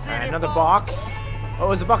pickup, Alright, another box.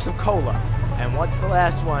 Oh, it's a box of cola. And what's the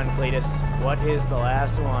last one, Cletus? What is the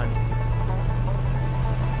last one?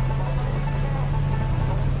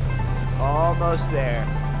 Almost there.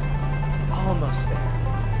 Almost there.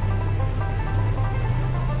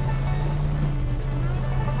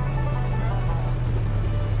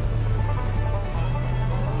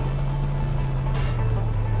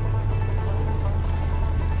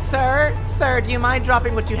 Sir, do you mind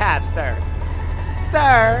dropping what you have, sir?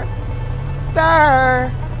 Sir!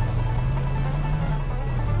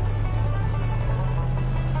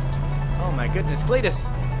 Oh my goodness, Cletus.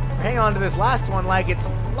 Hang on to this last one like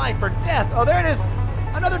it's life or death. Oh, there it is!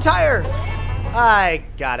 Another tire! I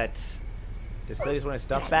got it. Does Cletus want his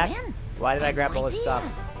stuff back? Why did I grab all his stuff?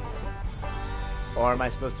 Or am I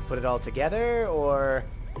supposed to put it all together, or...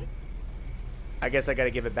 I guess I gotta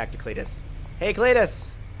give it back to Cletus. Hey,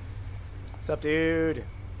 Cletus! What's up, dude?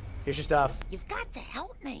 Here's your stuff. You've got to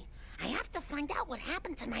help me. I have to find out what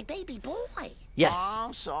happened to my baby boy. Yes. Oh,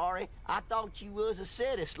 I'm sorry. I thought you was a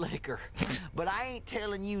city slicker. But I ain't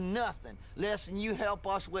telling you nothing less than you help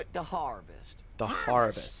us with the harvest. The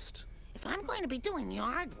harvest. If I'm going to be doing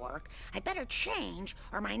yard work, I better change,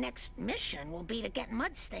 or my next mission will be to get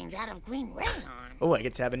mud stains out of green rayon. Oh, I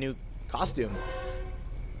get to have a new costume.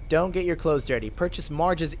 Don't get your clothes dirty. Purchase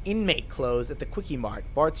Marge's inmate clothes at the Quickie Mart,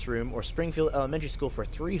 Bart's room, or Springfield Elementary School for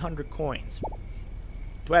 300 coins.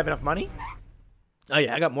 Do I have enough money? Oh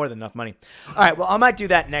yeah, I got more than enough money. Alright, well, I might do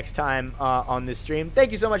that next time on this stream.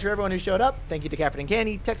 Thank you so much for everyone who showed up. Thank you to Cafford and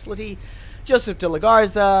Candy, Texlity, Joseph De La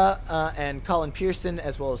Garza, and Colin Pearson,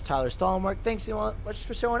 as well as Tyler Stallenwork. Thanks so much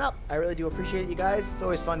for showing up. I really do appreciate it, you guys. It's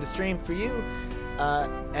always fun to stream for you.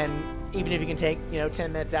 And even if you can take,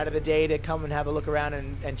 10 minutes out of the day to come and have a look around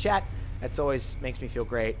and chat, That's always makes me feel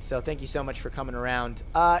great. So thank you so much for coming around.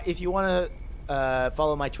 If you want to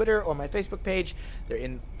follow my Twitter or my Facebook page,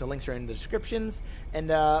 the links are in the descriptions. And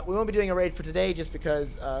we won't be doing a raid for today just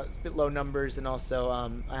because it's a bit low numbers, and also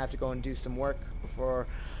I have to go and do some work before.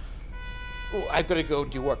 Oh, I've got to go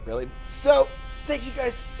do work, really. So thank you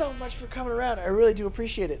guys so much for coming around. I really do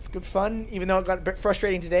appreciate it. It's good fun, even though it got a bit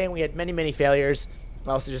frustrating today and we had many, many failures.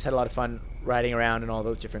 I also just had a lot of fun riding around in all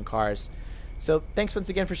those different cars. So thanks once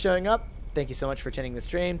again for showing up. Thank you so much for attending the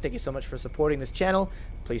stream. Thank you so much for supporting this channel.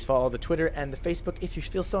 Please follow the Twitter and the Facebook if you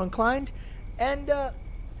feel so inclined. And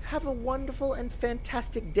have a wonderful and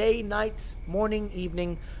fantastic day, night, morning,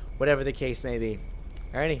 evening, whatever the case may be.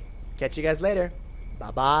 Alrighty, catch you guys later.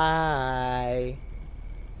 Bye-bye.